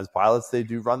 sometimes pilots, they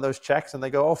do run those checks and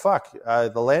they go, oh, fuck,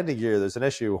 the landing gear, there's an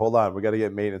issue. Hold on. We got to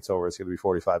get maintenance over. It's going to be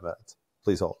 45 minutes.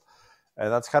 Please hold.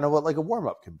 And that's kind of what like a warm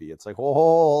up can be. It's like, well,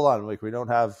 hold on. Like we don't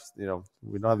have the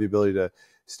ability to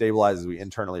stabilize as we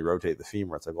internally rotate the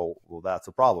femur. It's like, well, that's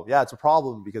a problem. Yeah, it's a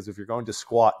problem because if you're going to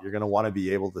squat, you're going to want to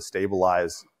be able to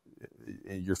stabilize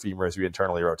your femur as you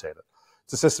internally rotate it.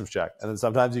 It's a systems check. And then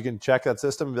sometimes you can check that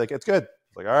system and be like, it's good.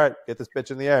 It's like, all right, get this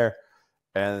bitch in the air.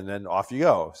 And then off you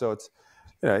go. So it's,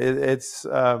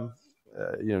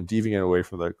 deviating away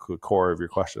from the core of your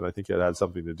question. I think it had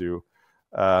something to do.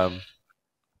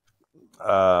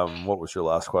 What was your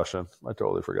last question? I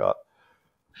totally forgot.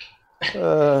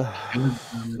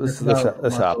 This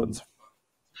happens.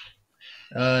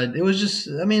 It was just,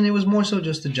 it was more so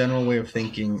just a general way of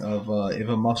thinking of if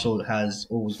a muscle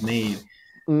was made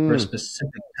for a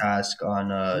specific task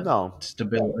on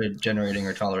stability, generating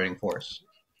or tolerating force.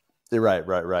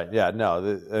 Right. Yeah, no.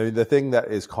 The thing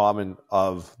that is common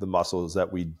of the muscles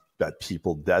that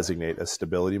people designate as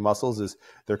stability muscles is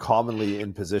they're commonly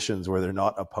in positions where they're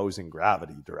not opposing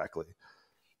gravity directly.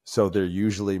 So they're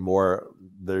usually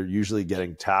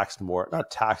getting taxed more, not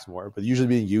taxed more, but usually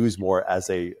being used more as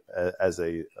a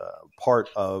part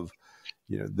of,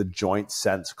 the joint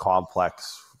sense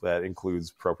complex that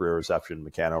includes proprioception,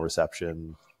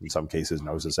 mechanoreception, in some cases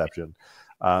nociception.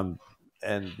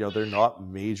 And they're not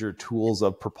major tools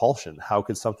of propulsion. How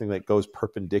could something that goes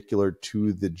perpendicular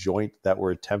to the joint that we're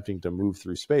attempting to move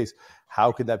through space,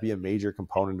 how could that be a major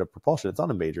component of propulsion? It's not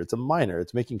a major, it's a minor.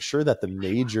 It's making sure that the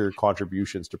major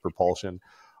contributions to propulsion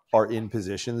are in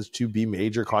positions to be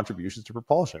major contributions to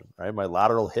propulsion, right? My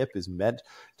lateral hip is meant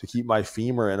to keep my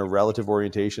femur in a relative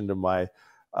orientation to my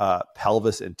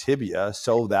pelvis and tibia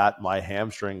so that my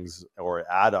hamstrings or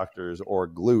adductors or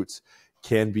glutes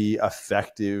can be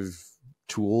effective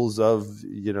tools of,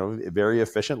 very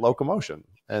efficient locomotion.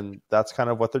 And that's kind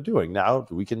of what they're doing. Now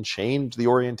we can change the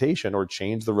orientation or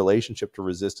change the relationship to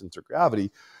resistance or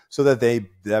gravity so that they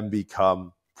then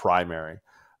become primary.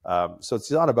 So it's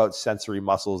not about sensory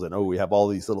muscles and, we have all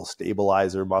these little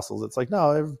stabilizer muscles. It's like,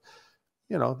 no,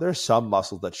 there's some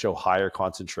muscles that show higher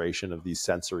concentration of these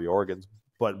sensory organs,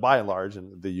 but by and large,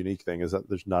 and the unique thing is that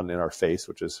there's none in our face,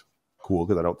 which is cool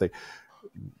because I don't think,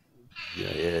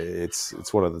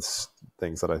 it's one of the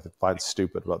things that I find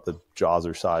stupid about the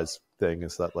Jawser size thing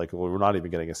is that we're not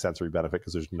even getting a sensory benefit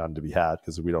because there's none to be had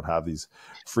because we don't have these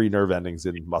free nerve endings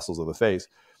in muscles of the face.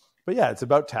 But yeah, it's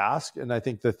about task. And I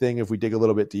think the thing, if we dig a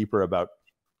little bit deeper about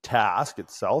task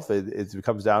itself, it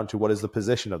comes down to what is the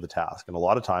position of the task. And a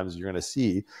lot of times you're going to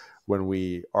see when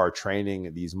we are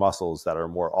training these muscles that are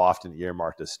more often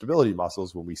earmarked as stability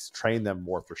muscles, when we train them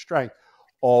more for strength,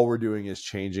 all we're doing is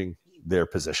changing their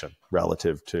position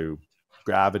relative to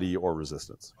gravity or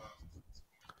resistance.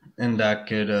 And that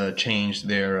could change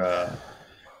their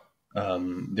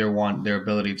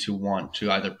ability to want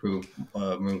to either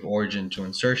move origin to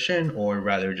insertion, or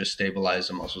rather just stabilize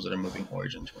the muscles that are moving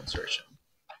origin to insertion,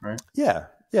 right? Yeah.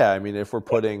 I mean, if we're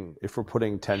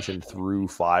putting tension through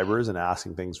fibers and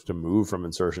asking things to move from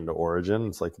insertion to origin,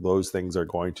 it's like those things are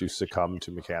going to succumb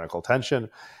to mechanical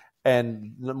tension.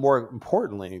 And more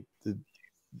importantly,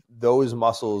 those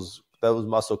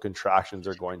muscle contractions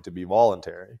are going to be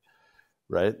voluntary,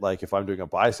 right? Like if I'm doing a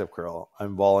bicep curl,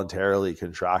 I'm voluntarily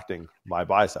contracting my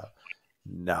bicep.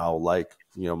 Now,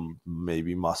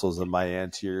 maybe muscles of my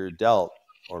anterior delt,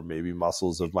 or maybe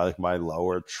muscles of my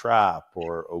lower trap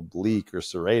or oblique or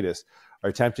serratus are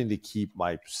attempting to keep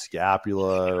my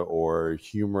scapula or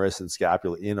humerus and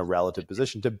scapula in a relative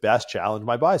position to best challenge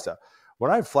my bicep. When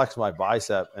I flex my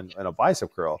bicep and a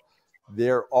bicep curl,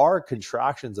 there are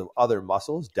contractions of other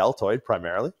muscles, deltoid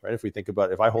primarily, right? If we think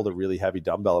about, if I hold a really heavy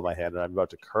dumbbell in my hand and I'm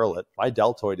about to curl it, my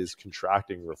deltoid is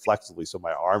contracting reflexively so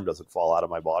my arm doesn't fall out of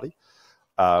my body.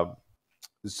 But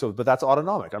that's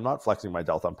autonomic. I'm not flexing my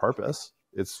delt on purpose.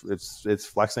 It's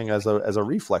flexing as a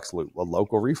reflex loop, a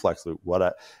local reflex loop.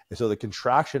 So the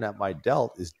contraction at my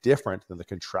delt is different than the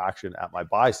contraction at my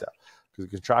bicep. because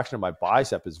the contraction of my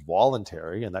bicep is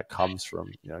voluntary, and that comes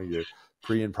from your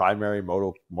pre and primary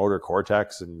motor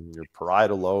cortex and your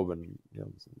parietal lobe and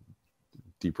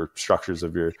deeper structures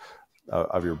of your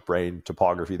brain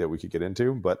topography that we could get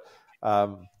into. But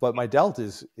my delt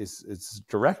is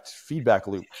direct feedback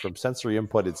loop from sensory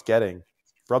input it's getting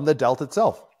from the delt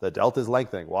itself. The delt is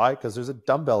lengthening. Why? Because there's a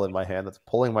dumbbell in my hand that's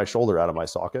pulling my shoulder out of my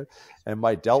socket, and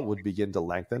my delt would begin to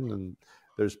lengthen. And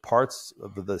there's parts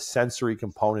of the sensory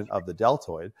component of the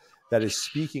deltoid that is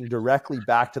speaking directly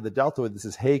back to the deltoid. This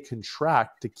is, hey,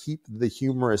 contract to keep the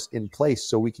humerus in place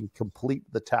so we can complete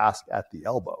the task at the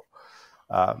elbow.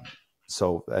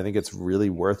 So I think it's really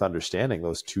worth understanding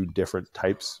those two different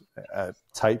types,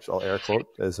 I'll air quote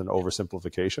as an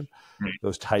oversimplification,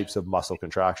 those types of muscle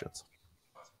contractions.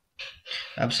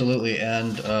 Absolutely.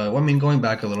 And I mean, going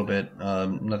back a little bit,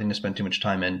 nothing to spend too much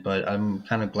time in, but I'm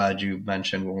kind of glad you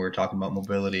mentioned when we were talking about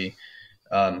mobility,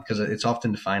 because it's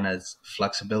often defined as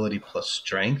flexibility plus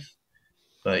strength,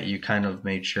 but you kind of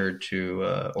made sure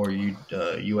to, or you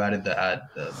added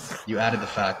the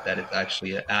fact that it's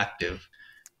actually an active.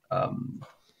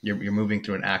 You're moving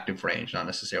through an active range, not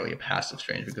necessarily a passive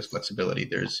range, because flexibility,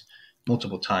 there's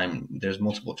multiple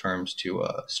terms to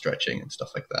stretching and stuff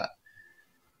like that.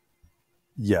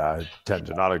 Yeah, I tend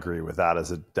to not agree with that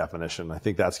as a definition. I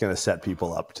think that's going to set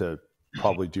people up to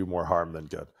probably do more harm than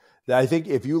good. I think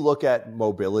if you look at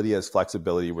mobility as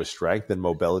flexibility with strength, then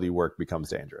mobility work becomes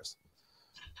dangerous.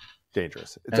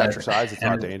 It's exercise. It's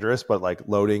not dangerous, but like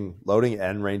loading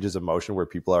end ranges of motion where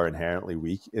people are inherently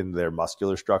weak in their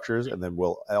muscular structures, and then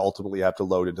will ultimately have to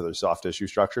load into their soft tissue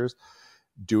structures.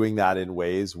 Doing that in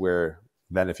ways where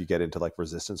then if you get into like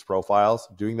resistance profiles,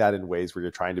 doing that in ways where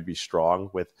you're trying to be strong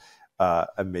with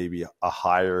maybe a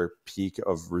higher peak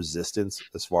of resistance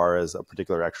as far as a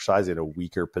particular exercise in a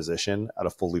weaker position at a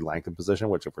fully lengthened position,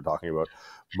 which if we're talking about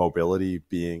mobility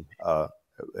being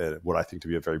what I think to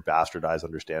be a very bastardized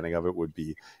understanding of it would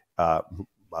be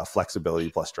flexibility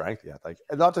plus strength. Yeah, like,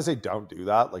 and not to say don't do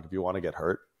that. Like if you want to get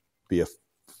hurt, be a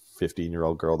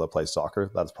 15-year-old girl that plays soccer.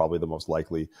 That's probably the most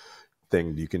likely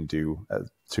thing you can do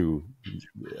to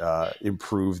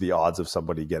improve the odds of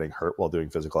somebody getting hurt while doing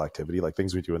physical activity. Like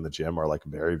things we do in the gym are like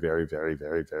very, very, very,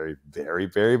 very, very, very,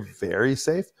 very, very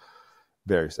safe.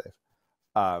 Very safe.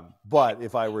 But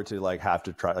if I were to like have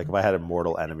to try, like if I had a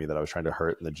mortal enemy that I was trying to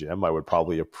hurt in the gym, I would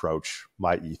probably approach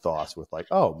my ethos with like,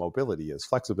 oh, mobility is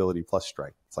flexibility plus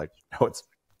strength. It's like, no,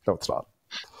 it's not.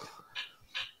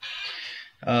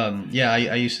 Yeah,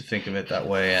 I used to think of it that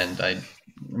way, and I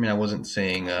mean, I wasn't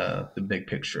saying the big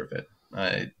picture of it.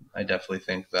 I definitely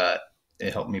think that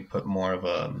it helped me put more of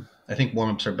I think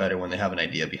warm-ups are better when they have an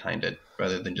idea behind it,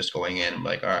 rather than just going in and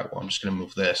like, all right, well, I'm just going to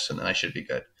move this, and then I should be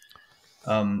good.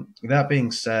 That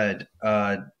being said,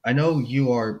 I know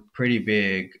you are pretty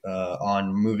big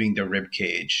on moving the rib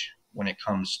cage when it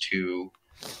comes to,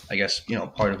 I guess,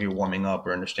 part of your warming up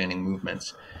or understanding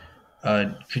movements.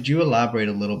 Could you elaborate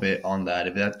a little bit on that?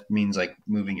 If that means like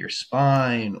moving your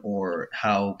spine, or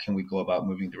how can we go about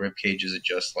moving the rib cage? Is it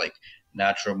just like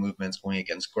natural movements going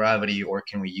against gravity, or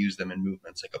can we use them in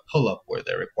movements like a pull-up where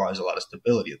there requires a lot of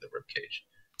stability of the rib cage?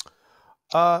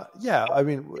 Yeah, I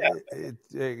mean,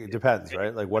 it depends,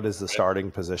 right? Like what is the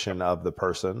starting position of the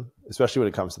person, especially when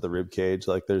it comes to the rib cage?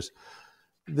 Like there's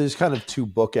kind of two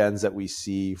bookends that we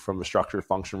see from a structure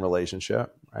function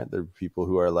relationship, right? There are people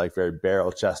who are like very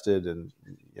barrel chested, and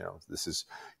this is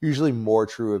usually more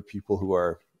true of people who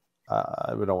are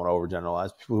we don't want to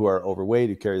overgeneralize, people who are overweight,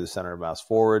 who carry the center of mass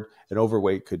forward. And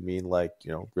overweight could mean like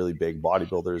really big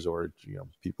bodybuilders, or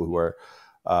people who are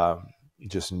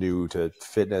just new to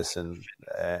fitness and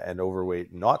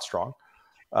overweight and not strong.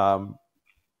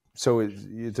 So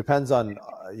it depends on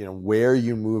where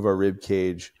you move a rib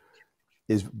cage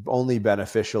is only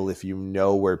beneficial if you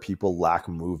know where people lack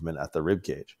movement at the rib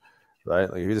cage, right?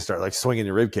 Like if you just start like swinging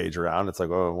your rib cage around, it's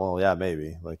like, oh, well, yeah,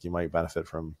 maybe like you might benefit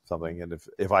from something. And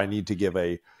if I need to give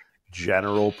a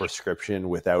general prescription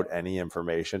without any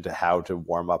information to how to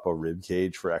warm up a rib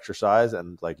cage for exercise,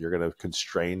 and like you're going to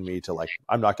constrain me to like,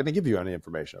 I'm not going to give you any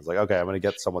information. It's like, okay, I'm going to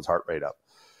get someone's heart rate up,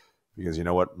 because you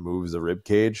know what moves the rib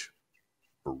cage?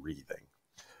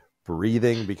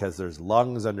 Breathing, because there's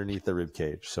lungs underneath the rib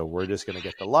cage. So we're just going to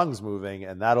get the lungs moving,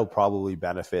 and that'll probably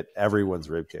benefit everyone's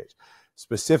rib cage.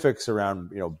 Specifics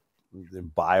around,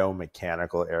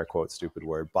 biomechanical, air quote, stupid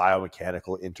word,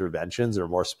 biomechanical interventions or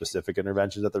more specific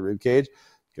interventions at the rib cage,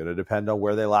 going to depend on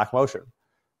where they lack motion,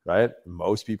 right?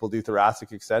 Most people do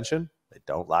thoracic extension. They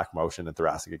don't lack motion and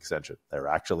thoracic extension. They're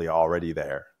actually already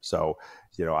there. So,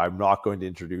 I'm not going to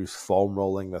introduce foam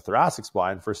rolling the thoracic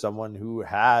spine for someone who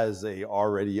has a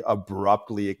already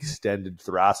abruptly extended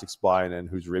thoracic spine and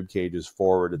whose rib cage is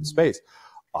forward in space.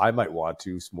 I might want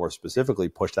to more specifically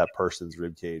push that person's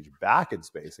rib cage back in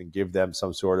space and give them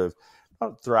some sort of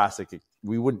thoracic.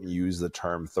 We wouldn't use the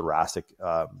term thoracic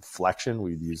flexion.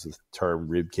 We'd use the term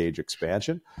rib cage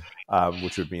expansion,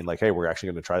 which would mean like, hey, we're actually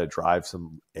going to try to drive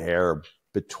some air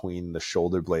between the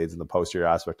shoulder blades and the posterior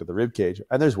aspect of the rib cage.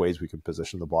 And there's ways we can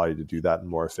position the body to do that in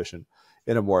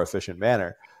a more efficient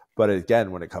manner. But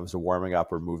again, when it comes to warming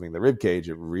up or moving the rib cage,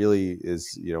 it really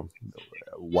is,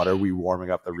 what are we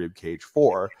warming up the rib cage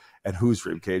for, and whose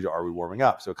rib cage are we warming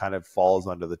up? So it kind of falls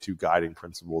under the two guiding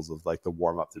principles of like the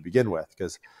warm up to begin with,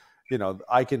 because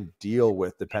I can deal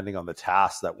with, depending on the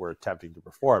task that we're attempting to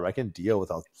perform, I can deal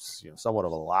with somewhat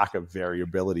of a lack of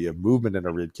variability of movement in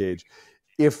a rib cage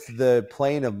if the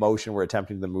plane of motion we're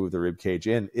attempting to move the rib cage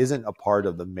in isn't a part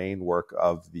of the main work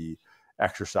of the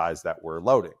exercise that we're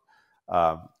loading.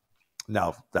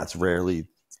 Now, that's rarely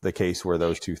the case where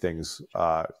those two things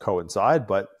coincide,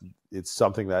 but it's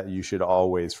something that you should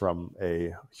always, from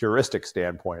a heuristic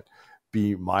standpoint,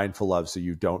 be mindful of, so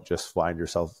you don't just find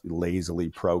yourself lazily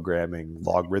programming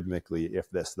logarithmically if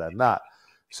this, then that.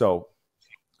 So,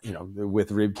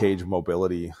 with rib cage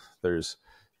mobility, there's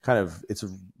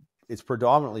it's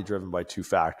predominantly driven by two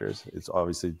factors. It's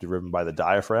obviously driven by the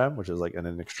diaphragm, which is like an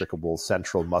inextricable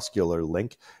central muscular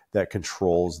link that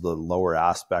controls the lower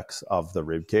aspects of the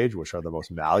rib cage, which are the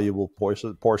most malleable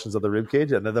portions of the rib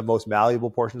cage. And then the most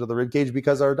malleable portions of the rib cage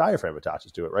because our diaphragm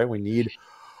attaches to it, right? We need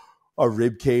a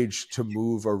rib cage to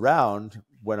move around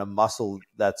when a muscle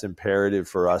that's imperative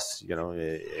for us,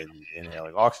 in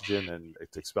inhaling oxygen and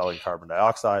expelling carbon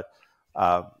dioxide,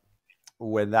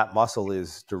 when that muscle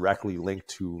is directly linked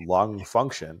to lung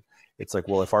function, it's like,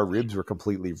 well, if our ribs were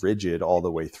completely rigid all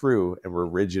the way through and we're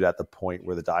rigid at the point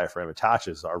where the diaphragm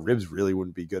attaches, our ribs really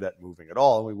wouldn't be good at moving at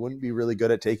all. And we wouldn't be really good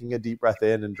at taking a deep breath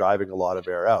in and driving a lot of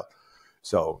air out.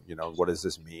 So, what does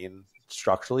this mean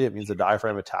structurally? It means the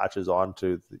diaphragm attaches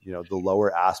onto, the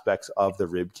lower aspects of the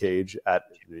rib cage at,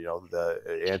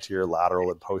 the anterior, lateral,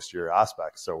 and posterior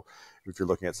aspects. So if you're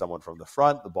looking at someone from the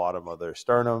front, the bottom of their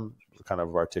sternum kind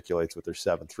of articulates with their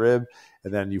seventh rib,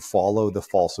 and then you follow the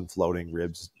false and floating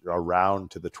ribs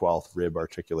around to the 12th rib,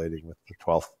 articulating with the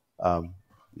 12th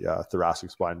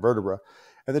thoracic spine vertebra.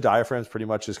 And the diaphragm is pretty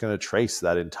much just going to trace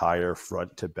that entire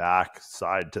front to back,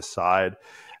 side to side.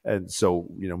 And so,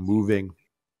 moving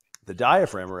the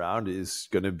diaphragm around is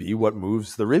going to be what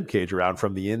moves the rib cage around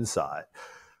from the inside.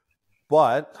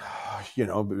 But,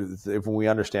 if we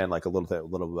understand like a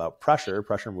little about pressure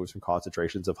moves from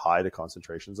concentrations of high to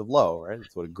concentrations of low, right?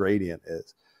 That's what a gradient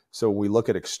is. So when we look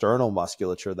at external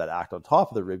musculature that act on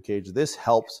top of the rib cage, this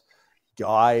helps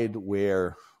guide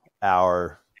where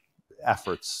our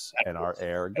efforts and our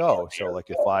air go. So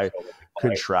like if I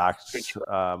contract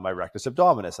my rectus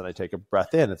abdominis and I take a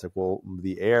breath in, it's like, well,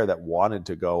 the air that wanted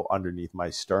to go underneath my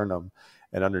sternum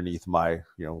and underneath my,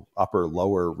 upper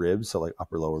lower ribs. So like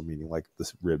upper lower meaning like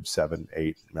this rib 7,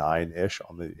 8, 9-ish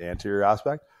on the anterior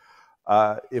aspect.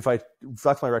 If I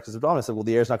flex my rectus abdominis, I said, well,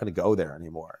 the air's not going to go there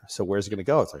anymore. So where's it going to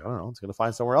go? It's like, I don't know. It's going to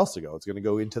find somewhere else to go. It's going to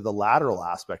go into the lateral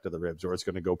aspect of the ribs, or it's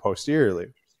going to go posteriorly.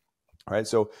 All right.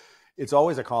 So it's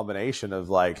always a combination of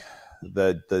like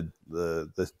the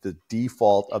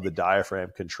default of the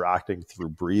diaphragm contracting through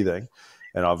breathing,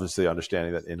 and obviously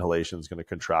understanding that inhalation is going to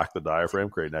contract the diaphragm,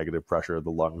 create negative pressure of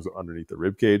the lungs underneath the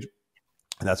rib cage.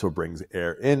 And that's what brings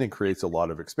air in and creates a lot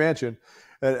of expansion.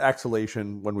 And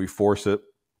exhalation, when we force it,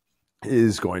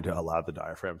 is going to allow the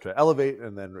diaphragm to elevate.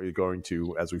 And then we're going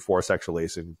to, as we force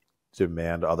exhalation,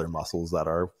 demand other muscles that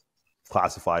are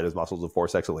classified as muscles of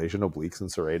forced exhalation, obliques and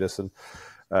serratus and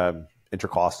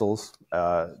intercostals,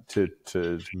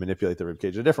 to manipulate the rib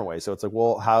cage a different way. So it's like,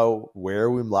 well, where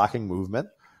are we lacking movement?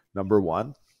 Number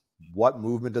one, what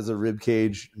movement does a rib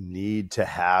cage need to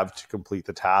have to complete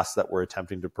the task that we're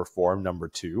attempting to perform? Number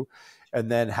two,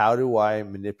 and then how do I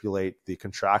manipulate the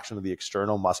contraction of the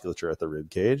external musculature at the rib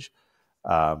cage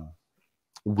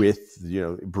with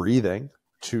breathing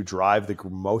to drive the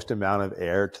most amount of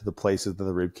air to the places in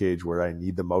the rib cage where I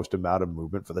need the most amount of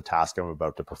movement for the task I'm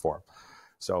about to perform.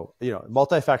 So,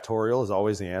 multifactorial is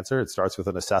always the answer. It starts with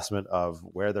an assessment of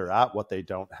where they're at, what they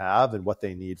don't have, and what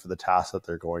they need for the task that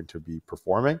they're going to be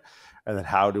performing. And then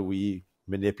how do we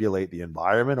manipulate the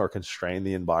environment or constrain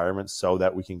the environment so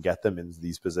that we can get them in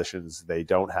these positions they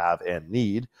don't have and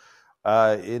need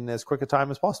in as quick a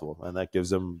time as possible. And that gives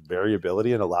them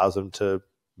variability and allows them to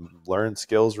learn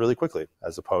skills really quickly,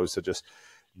 as opposed to just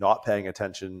not paying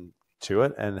attention to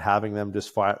it, and having them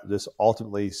just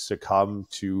ultimately succumb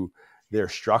to their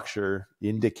structure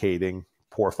indicating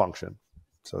poor function.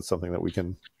 So it's something that we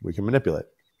can manipulate.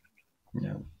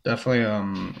 Yeah, definitely.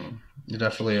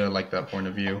 Definitely like that point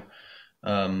of view,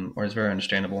 or it's very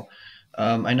understandable.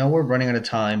 I know we're running out of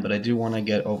time, but I do want to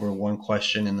get over one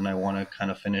question, and then I want to kind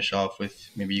of finish off with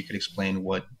maybe you could explain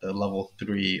what the level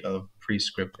 3 of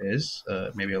prescript is.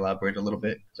 Maybe elaborate a little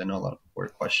bit because I know a lot of people were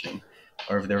questioning,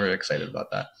 or if they were excited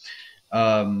about that.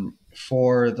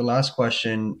 For the last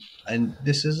question, and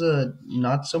this is a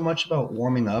not so much about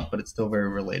warming up, but it's still very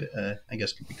related. I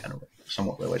guess could be kind of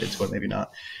somewhat related to it, maybe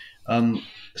not. Um,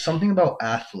 Something about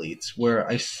athletes where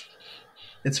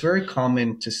it's very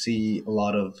common to see a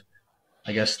lot of,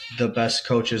 I guess, the best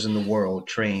coaches in the world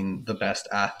train the best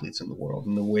athletes in the world.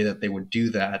 And the way that they would do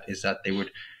that is that they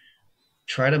would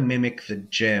try to mimic the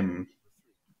gym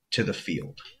to the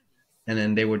field. And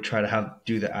then they would try to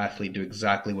do the athlete do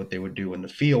exactly what they would do in the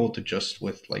field, to just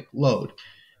with like load.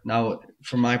 Now,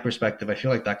 from my perspective, I feel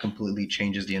like that completely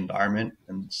changes the environment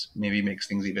and maybe makes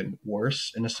things even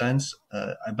worse in a sense.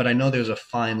 But I know there's a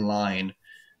fine line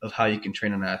of how you can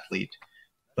train an athlete,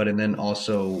 but and then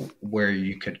also where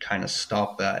you could kind of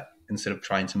stop that instead of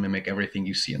trying to mimic everything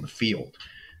you see in the field.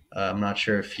 I'm not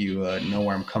sure if you know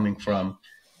where I'm coming from,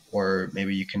 or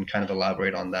maybe you can kind of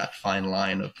elaborate on that fine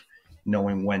line of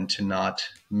knowing when to not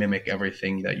mimic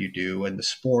everything that you do in the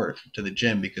sport to the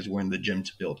gym, because we're in the gym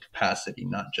to build capacity,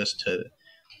 not just to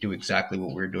do exactly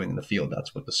what we're doing in the field.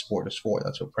 That's what the sport is for.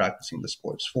 That's what practicing the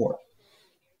sport is for.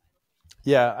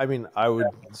 Yeah, I mean, I would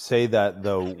say that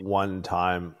the one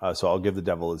time, so I'll give the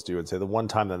devil his due and say the one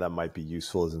time that might be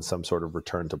useful is in some sort of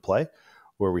return to play,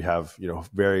 where we have,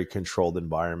 very controlled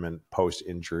environment post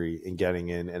injury and getting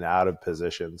in and out of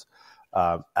positions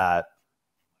at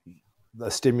the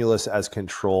stimulus as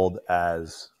controlled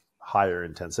as higher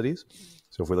intensities.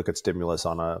 So if we look at stimulus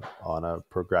on a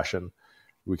progression,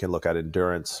 we can look at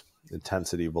endurance,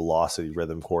 intensity, velocity,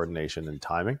 rhythm, coordination, and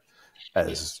timing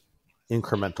as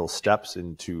incremental steps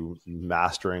into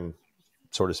mastering,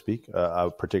 so to speak,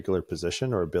 a particular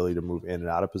position or ability to move in and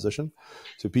out of position.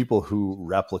 So people who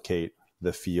replicate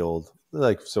the field,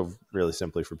 so really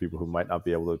simply for people who might not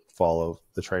be able to follow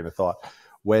the train of thought,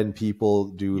 when people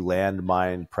do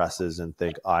landmine presses and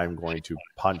think I'm going to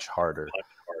punch harder,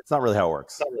 it's not really how it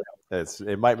works.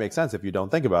 It might make sense if you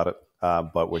don't think about it.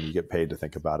 But when you get paid to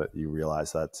think about it, you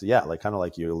realize that's, kind of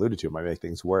like you alluded to, it might make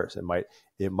things worse. It might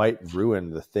ruin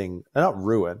the thing, not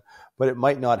ruin, but it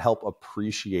might not help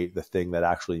appreciate the thing that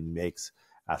actually makes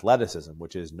athleticism,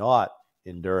 which is not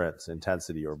endurance,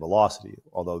 intensity, or velocity.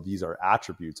 Although these are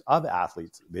attributes of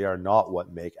athletes, they are not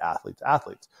what make athletes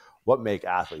athletes. What make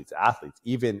athletes athletes,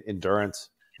 even endurance,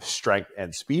 strength,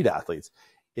 and speed athletes,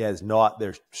 is not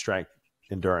their strength,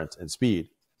 endurance, and speed.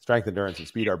 Strength, endurance, and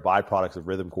speed are byproducts of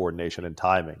rhythm, coordination, and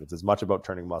timing. It's as much about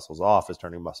turning muscles off as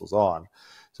turning muscles on.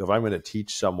 So if I'm going to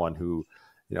teach someone who,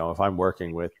 if I'm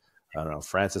working with,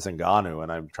 Francis Ngannou,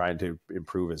 and I'm trying to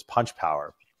improve his punch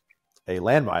power, a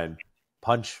landmine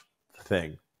punch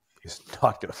thing is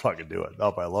not going to fucking do it,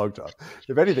 not by a long shot.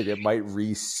 If anything, it might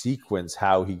resequence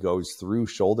how he goes through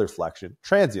shoulder flexion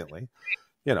transiently.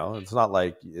 It's not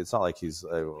like he's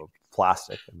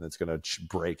plastic and it's going to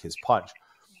break his punch.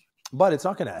 But it's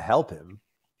not going to help him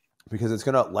because it's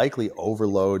going to likely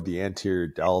overload the anterior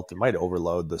delt. It might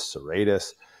overload the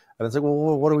serratus. And it's like,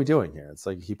 well, what are we doing here? It's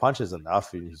like he punches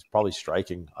enough. He's probably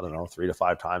striking, 3 to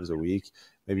 5 times a week,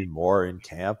 maybe more in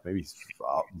camp, maybe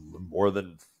more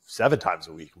than 7 times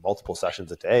a week, multiple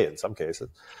sessions a day in some cases.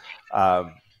 I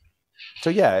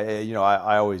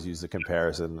always use the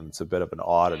comparison, and it's a bit of an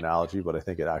odd analogy, but I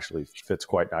think it actually fits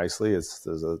quite nicely. It's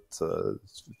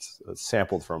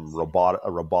sampled from a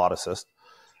roboticist,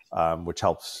 which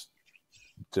helps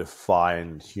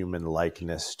define human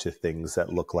likeness to things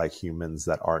that look like humans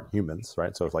that aren't humans,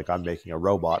 right? So if I'm making a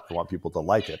robot, I want people to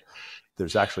like it.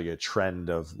 There's actually a trend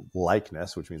of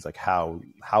likeness, which means how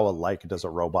alike does a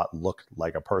robot look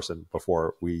like a person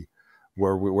before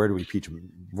where do we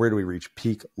reach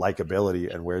peak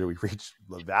likability, and where do we reach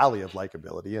the valley of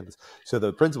likability? And so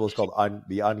the principle is called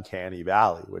the uncanny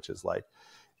valley, which is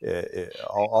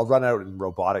I'll run out in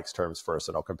robotics terms first,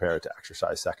 and I'll compare it to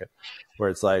exercise second,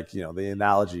 where it's the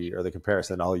analogy or the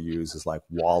comparison I'll use is like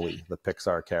WALL-E, the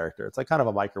Pixar character. It's kind of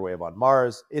a microwave on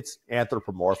Mars. It's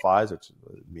anthropomorphized, which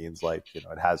means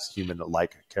it has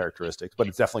human-like characteristics, but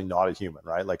it's definitely not a human,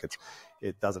 right?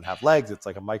 It doesn't have legs. It's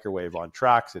like a microwave on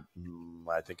tracks.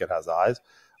 I think it has eyes,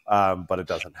 but it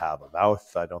doesn't have a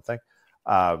mouth, I don't think.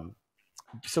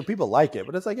 so people like it,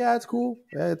 but it's like, yeah, it's cool.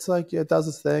 Yeah, it's like, yeah, it does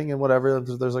its thing and whatever.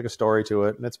 There's like a story to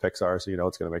it, and it's Pixar, so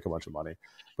it's going to make a bunch of money.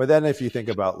 But then if you think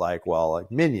about like, well,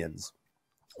 like Minions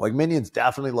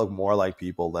definitely look more like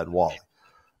people than Wally.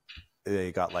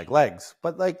 They got like legs,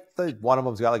 but like one of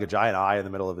them's got like a giant eye in the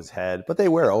middle of his head. But they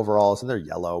wear overalls and they're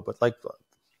yellow. But like,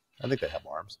 I think they have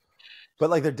arms.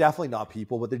 But like, they're definitely not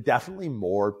people, but they're definitely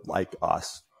more like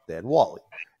us than Wally.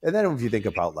 And then if you think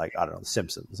about like, I don't know, The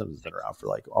Simpsons. The Simpsons have been around for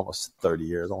like almost 30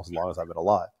 years, almost as long as I've been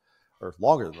alive, or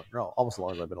longer than almost as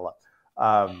long as I've been alive.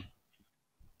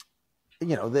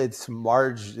 It's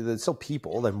Marge. There's still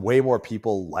people, and way more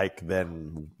people like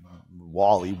than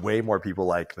Wally, way more people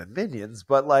like than Minions.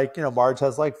 But like, Marge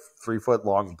has like 3-foot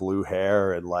long blue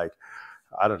hair, and like,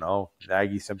 I don't know,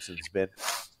 Maggie Simpson's been.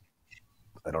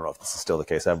 I don't know if this is still the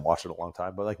case. I haven't watched it in a long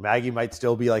time, but like Maggie might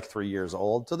still be like 3 years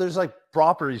old. So there's like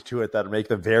properties to it that make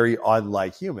them very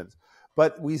unlike humans.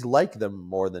 But we like them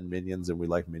more than Minions, and we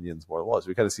like Minions more than Wally. So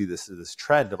we kind of see this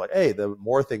trend of like, hey, the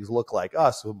more things look like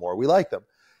us, the more we like them.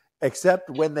 Except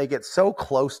when they get so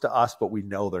close to us, but we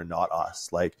know they're not us.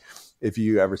 Like if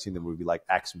you ever seen the movie like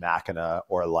Ex Machina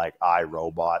or like I,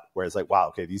 Robot, where it's like, wow,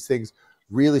 okay, these things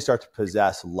really start to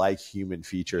possess like human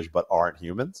features, but aren't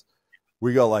humans.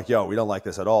 We go like, yo, we don't like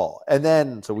this at all. And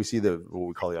then, so we see what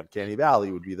we call the uncanny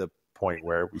valley would be the point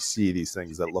where we see these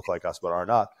things that look like us, but are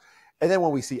not. And then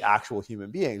when we see actual human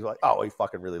beings, we're like, oh, we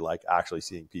fucking really like actually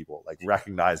seeing people, like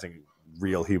recognizing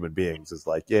real human beings is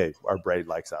like, yeah, our brain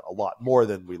likes that a lot more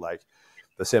than we like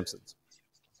The Simpsons.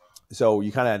 So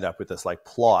you kind of end up with this like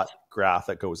plot graph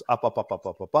that goes up, up, up, up,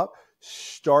 up, up, up,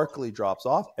 starkly drops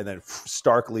off, and then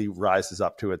starkly rises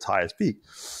up to its highest peak.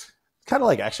 Kind of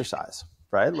like exercise,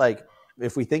 right? Like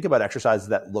if we think about exercises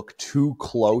that look too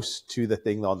close to the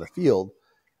thing on the field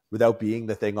without being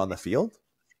the thing on the field,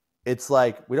 it's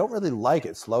like we don't really like it.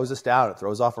 It slows us down. It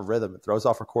throws off our rhythm. It throws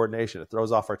off our coordination. It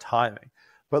throws off our timing.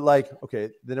 But like, okay,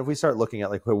 then if we start looking at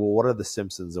like, well, what are the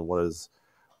Simpsons and what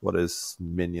is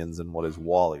Minions and what is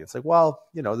Wally? It's like, well,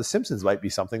 the Simpsons might be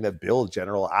something that builds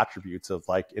general attributes of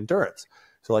like endurance.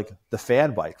 So like the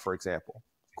fan bike, for example,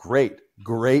 great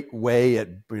way at,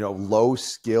 low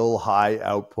skill, high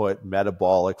output,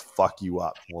 metabolic, fuck you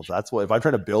up. Well, that's what, if I'm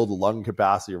trying to build lung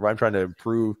capacity, or if I'm trying to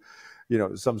improve,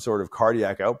 some sort of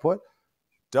cardiac output,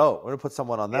 dope. I'm going to put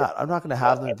someone on that. I'm not going to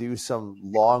have them do some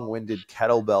long-winded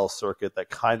kettlebell circuit that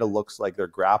kind of looks like they're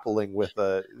grappling with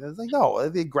it's like, no,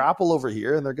 they grapple over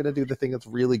here and they're going to do the thing that's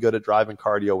really good at driving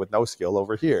cardio with no skill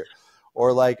over here.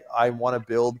 Or like, I want to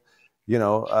build,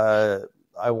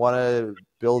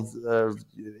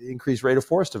 increased rate of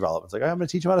force development. It's like, I'm going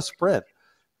to teach them how to sprint,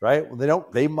 right? Well,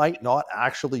 they might not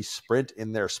actually sprint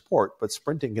in their sport, but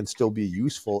sprinting can still be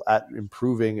useful at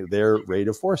improving their rate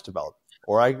of force development.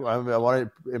 Or I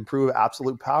want to improve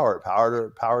absolute power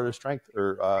to strength,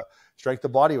 or strength to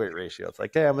body weight ratio. It's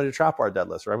like, hey, I'm going to do trap bar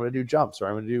deadlifts, or I'm going to do jumps, or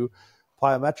I'm going to do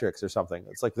plyometrics or something.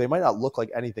 It's like they might not look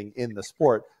like anything in the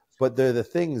sport, but they're the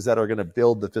things that are going to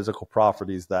build the physical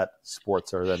properties that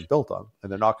sports are then built on.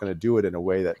 And they're not going to do it in a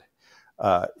way that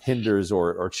hinders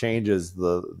or changes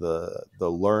the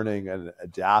learning and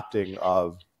adapting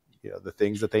of the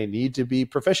things that they need to be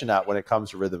proficient at when it comes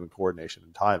to rhythm and coordination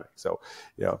and timing. So,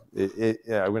 I'm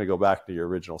going to go back to your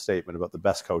original statement about the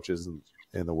best coaches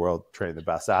in the world training the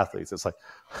best athletes. It's like,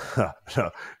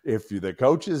 if the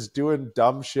coach is doing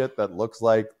dumb shit that looks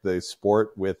like the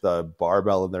sport with a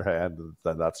barbell in their hand,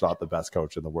 then that's not the best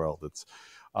coach in the world. It's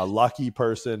a lucky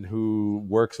person who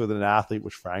works with an athlete,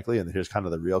 which frankly, and here's kind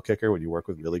of the real kicker when you work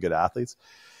with really good athletes,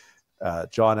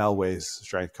 John Elway's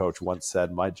strength coach once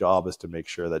said, my job is to make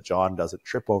sure that John doesn't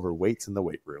trip over weights in the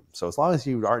weight room. So as long as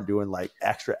you aren't doing like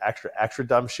extra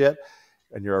dumb shit,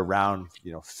 and you're around,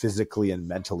 physically and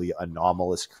mentally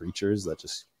anomalous creatures that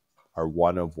just are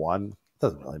one of one, it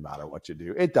doesn't really matter what you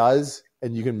do. It does,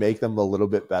 and you can make them a little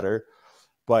bit better,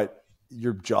 but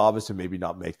your job is to maybe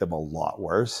not make them a lot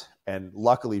worse. And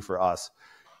luckily for us,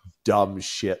 dumb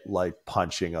shit like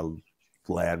punching a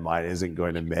landmine isn't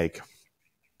going to make,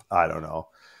 I don't know,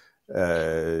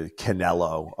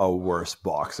 Canelo a worse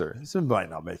boxer. So it might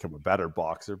not make him a better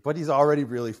boxer, but he's already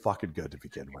really fucking good to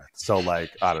begin with. So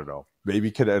like, I don't know,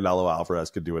 maybe Canelo Alvarez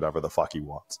could do whatever the fuck he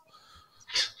wants.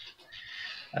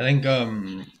 I think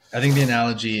the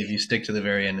analogy, if you stick to the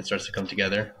very end, it starts to come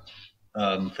together.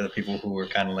 For the people who were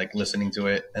kind of like listening to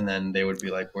it, and then they would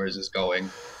be like, where is this going?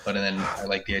 But then I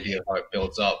like the idea of how it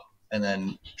builds up and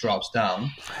then drops down.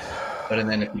 But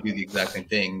then if you do the exact same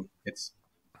thing,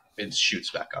 it shoots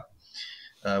back up,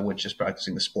 which is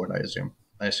practicing the sport, I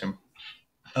assume.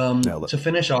 To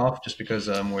finish off, just because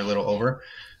we're a little over,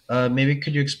 maybe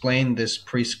could you explain this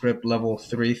prescript level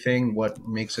 3 thing? What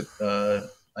makes it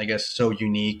I guess, so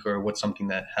unique, or what's something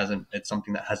that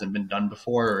hasn't been done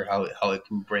before, or how it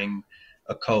can bring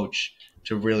a coach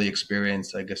to really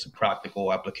experience, I guess, a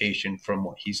practical application from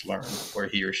what he's learned or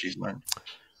he or she's learned.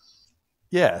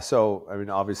 Yeah. So, I mean,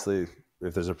 obviously,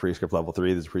 if there's a prescript level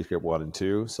 3, there's a prescript 1 and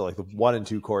 2. So, like the 1 and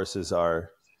 2 courses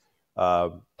are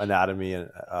anatomy and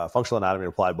functional anatomy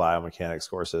and applied biomechanics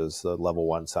courses. The level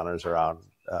 1 centers around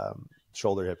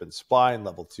shoulder, hip, and spine.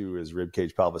 Level 2 is rib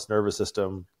cage, pelvis, nervous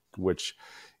system, which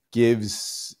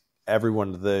gives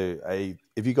everyone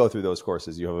if you go through those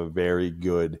courses, you have a very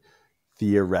good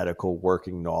theoretical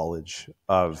working knowledge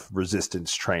of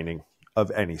resistance training of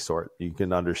any sort. You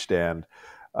can understand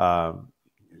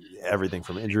everything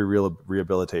from injury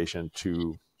rehabilitation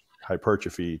to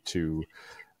hypertrophy to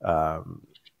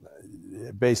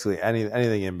basically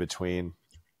anything in between,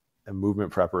 and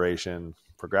movement preparation,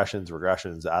 progressions,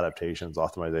 regressions, adaptations,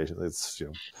 optimizations. It's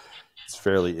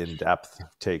fairly in depth.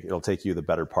 It'll take you the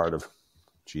better part of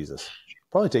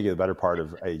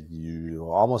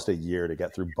almost a year to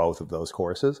get through both of those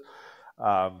courses.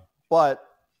 But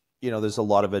there's a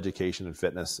lot of education and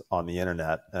fitness on the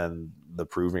internet, and the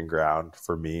proving ground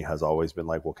for me has always been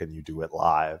like, well, can you do it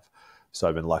live? So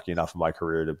I've been lucky enough in my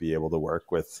career to be able to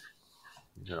work with,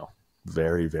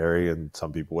 very, very, and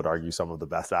some people would argue some of the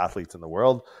best athletes in the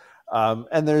world.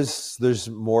 And there's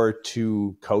more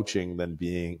to coaching than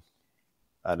being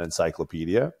an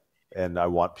encyclopedia. And I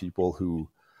want people who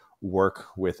work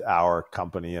with our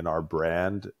company and our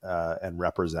brand and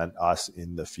represent us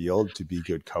in the field to be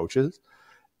good coaches.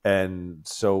 And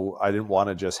so I didn't want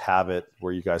to just have it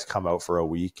where you guys come out for a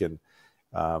week and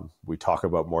we talk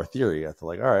about more theory. I thought,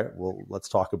 like, all right, well, let's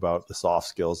talk about the soft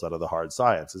skills out of the hard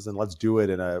sciences, and let's do it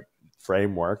in a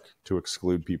framework to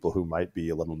exclude people who might be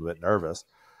a little bit nervous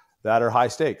that are high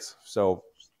stakes. So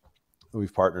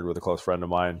we've partnered with a close friend of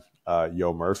mine,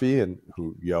 Yo Murphy, and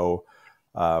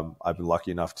I've been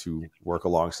lucky enough to work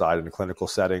alongside in a clinical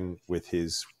setting with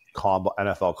his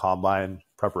NFL Combine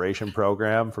preparation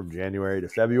program from January to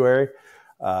February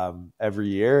every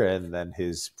year, and then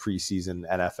his preseason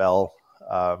NFL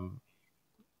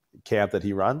camp that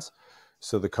he runs.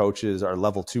 So the coaches are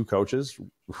level 2 coaches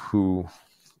who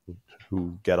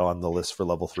get on the list for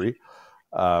level 3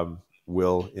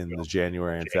 will in the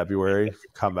January and February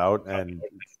come out and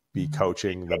be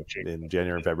coaching in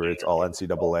January and February. It's all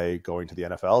NCAA going to the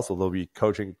NFL. So they'll be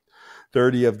coaching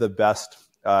 30 of the best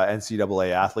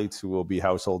NCAA athletes who will be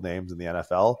household names in the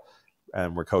NFL.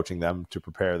 And we're coaching them to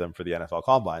prepare them for the NFL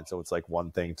Combine. So it's like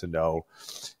one thing to know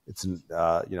it's,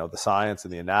 the science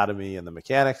and the anatomy and the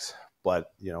mechanics,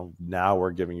 but, now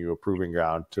we're giving you a proving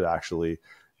ground to actually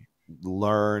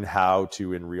learn how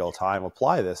to, in real time,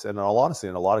 apply this. And in all honesty,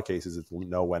 in a lot of cases, it's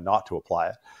know when not to apply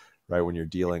it, right? When you're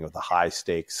dealing with the high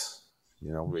stakes,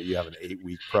 you have an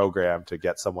 8-week program to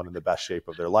get someone in the best shape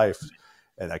of their life,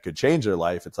 and that could change their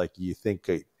life. It's like you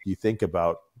think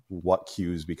about what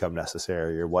cues become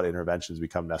necessary, or what interventions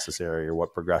become necessary, or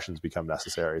what progressions become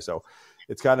necessary. So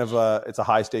it's kind of it's a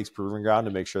high stakes proving ground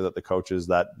to make sure that the coaches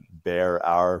that bear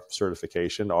our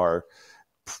certification are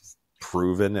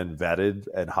proven and vetted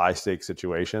in high stakes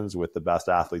situations with the best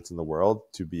athletes in the world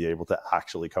to be able to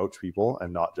actually coach people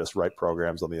and not just write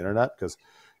programs on the internet. Because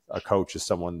a coach is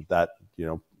someone that,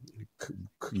 you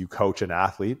coach an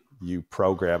athlete, you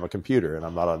program a computer, and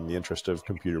I'm not in the interest of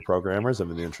computer programmers.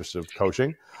 I'm in the interest of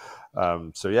coaching.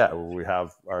 So yeah, we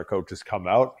have our coaches come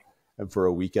out, and for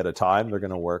a week at a time, they're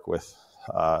going to work with,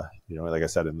 like I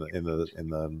said, in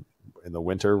the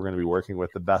winter, we're going to be working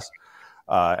with the best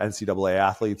NCAA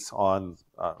athletes on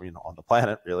the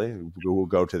planet, really, who will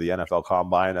go to the NFL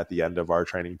Combine at the end of our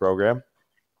training program,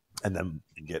 and then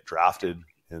get drafted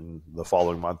in the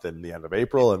following month in the end of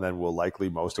April. And then we'll likely,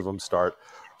 most of them, start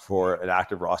for an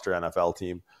active roster NFL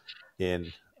team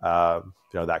in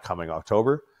that coming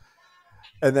October.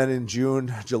 And then in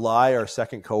June, July, our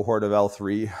second cohort of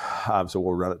L3. So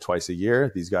we'll run it twice a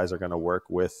year. These guys are going to work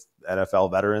with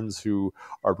NFL veterans who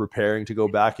are preparing to go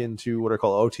back into what are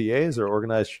called OTAs, or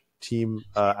organized team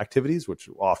activities, which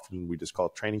often we just call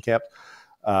training camp.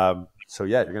 So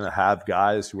yeah, you're going to have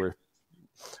guys who are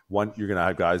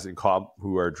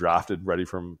drafted ready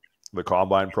from the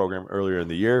Combine program earlier in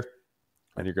the year.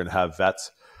 And you're going to have vets,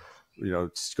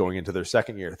 going into their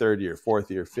second year, third year,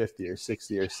 fourth year, fifth year, sixth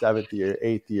year, seventh year,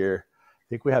 eighth year. I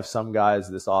think we have some guys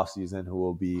this offseason who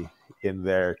will be in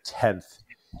their 10th,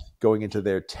 going into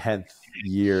their 10th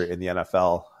year in the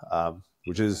NFL,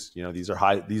 which is,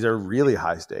 these are really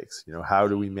high stakes. How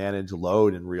do we manage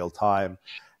load in real time?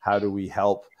 How do we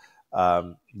help,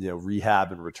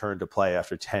 rehab and return to play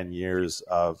after 10 years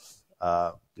of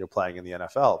playing in the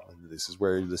NFL. And this is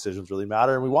where decisions really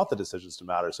matter, and we want the decisions to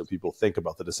matter, so people think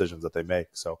about the decisions that they make.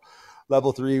 So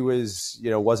level 3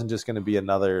 wasn't just going to be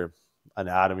another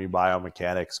anatomy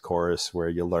biomechanics course where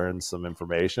you learn some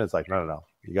information. It's like, no,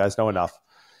 you guys know enough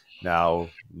now,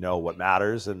 know what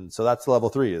matters. And so that's level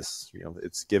 3 is,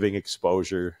 it's giving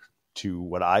exposure to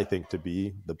what I think to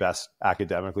be the best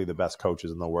academically, the best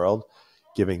coaches in the world,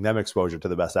 giving them exposure to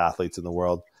the best athletes in the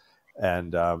world.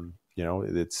 And,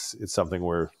 it's something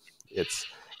where it's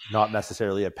not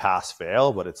necessarily a pass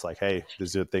fail, but it's like, hey,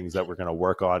 these are things that we're going to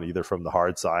work on either from the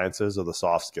hard sciences or the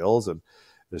soft skills. And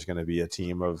there's going to be a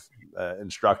team of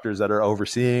instructors that are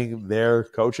overseeing their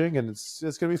coaching, and it's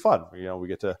going to be fun.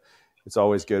 It's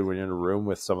always good when you're in a room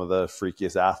with some of the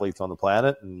freakiest athletes on the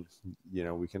planet, and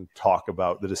we can talk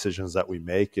about the decisions that we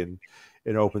make in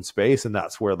open space, and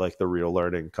that's where like the real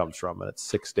learning comes from. And it's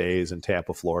 6 days in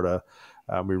Tampa, Florida.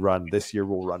 This year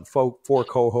we'll run 4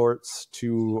 cohorts.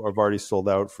 2 have already sold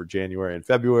out for January and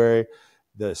February.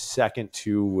 The second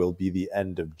 2 will be the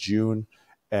end of June,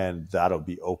 and that'll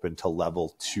be open to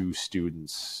level 2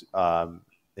 students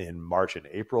in March and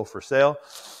April for sale.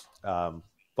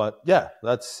 But yeah,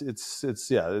 it's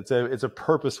a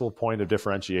purposeful point of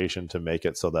differentiation to make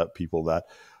it so that people that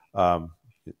are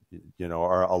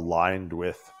aligned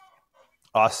with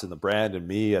us and the brand and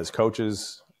me as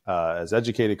coaches, as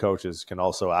educated coaches, can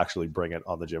also actually bring it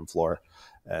on the gym floor.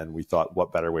 And we thought,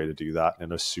 what better way to do that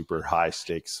in a super high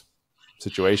stakes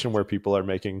situation where people are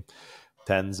making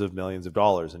tens of millions of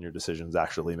dollars and your decisions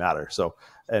actually matter. So,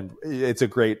 and it's a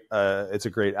great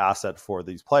asset for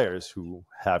these players who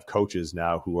have coaches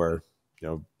now who are,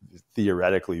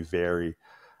 theoretically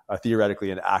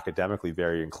and academically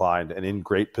very inclined and in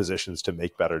great positions to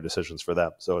make better decisions for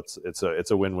them. So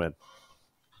it's a win-win.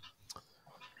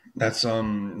 That's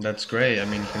great. I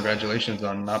mean, congratulations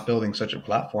on not building such a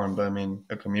platform, but I mean,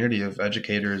 a community of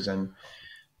educators and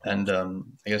I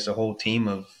guess a whole team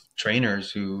of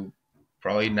trainers who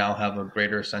probably now have a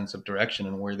greater sense of direction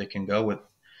and where they can go with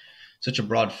such a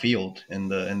broad field in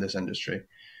this industry.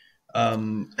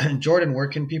 Jordan, where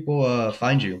can people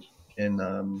find you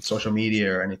in social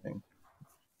media or anything?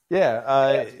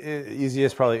 Yeah,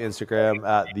 easiest probably Instagram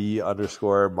at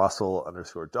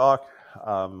 @the_muscle_doc.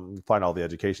 Find all the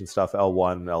education stuff,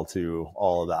 L1, L2,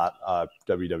 all of that,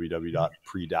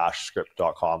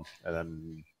 www.pre-script.com. And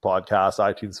then podcast,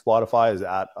 iTunes, Spotify is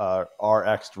at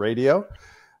RX Radio.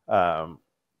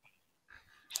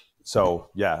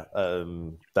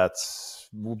 That's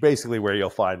basically where you'll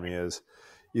find me, is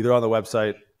either on the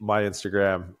website, my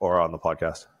Instagram, or on the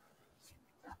podcast.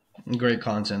 Great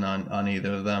content on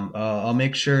either of them. I'll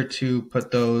make sure to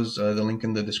put those, the link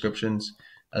in the descriptions,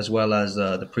 as well as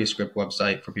the Prescript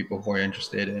website for people who are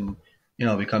interested in,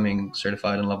 becoming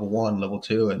certified in level 1, level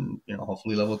 2, and,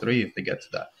 hopefully level 3 if they get to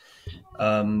that.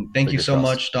 Thank you so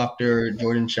much, Dr.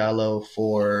 Jordan Shallow,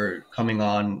 for coming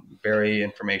on. Very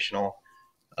informational.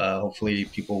 Hopefully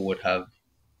people would have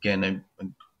gained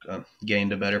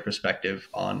a better perspective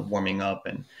on warming up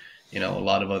and, a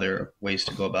lot of other ways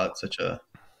to go about such a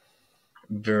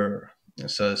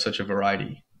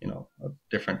variety, of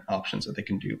different options that they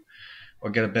can do, or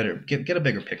get a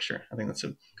bigger picture. I think that's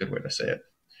a good way to say it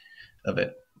of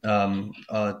it.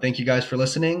 Thank you guys for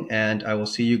listening, and I will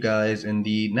see you guys in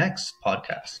the next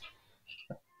podcast.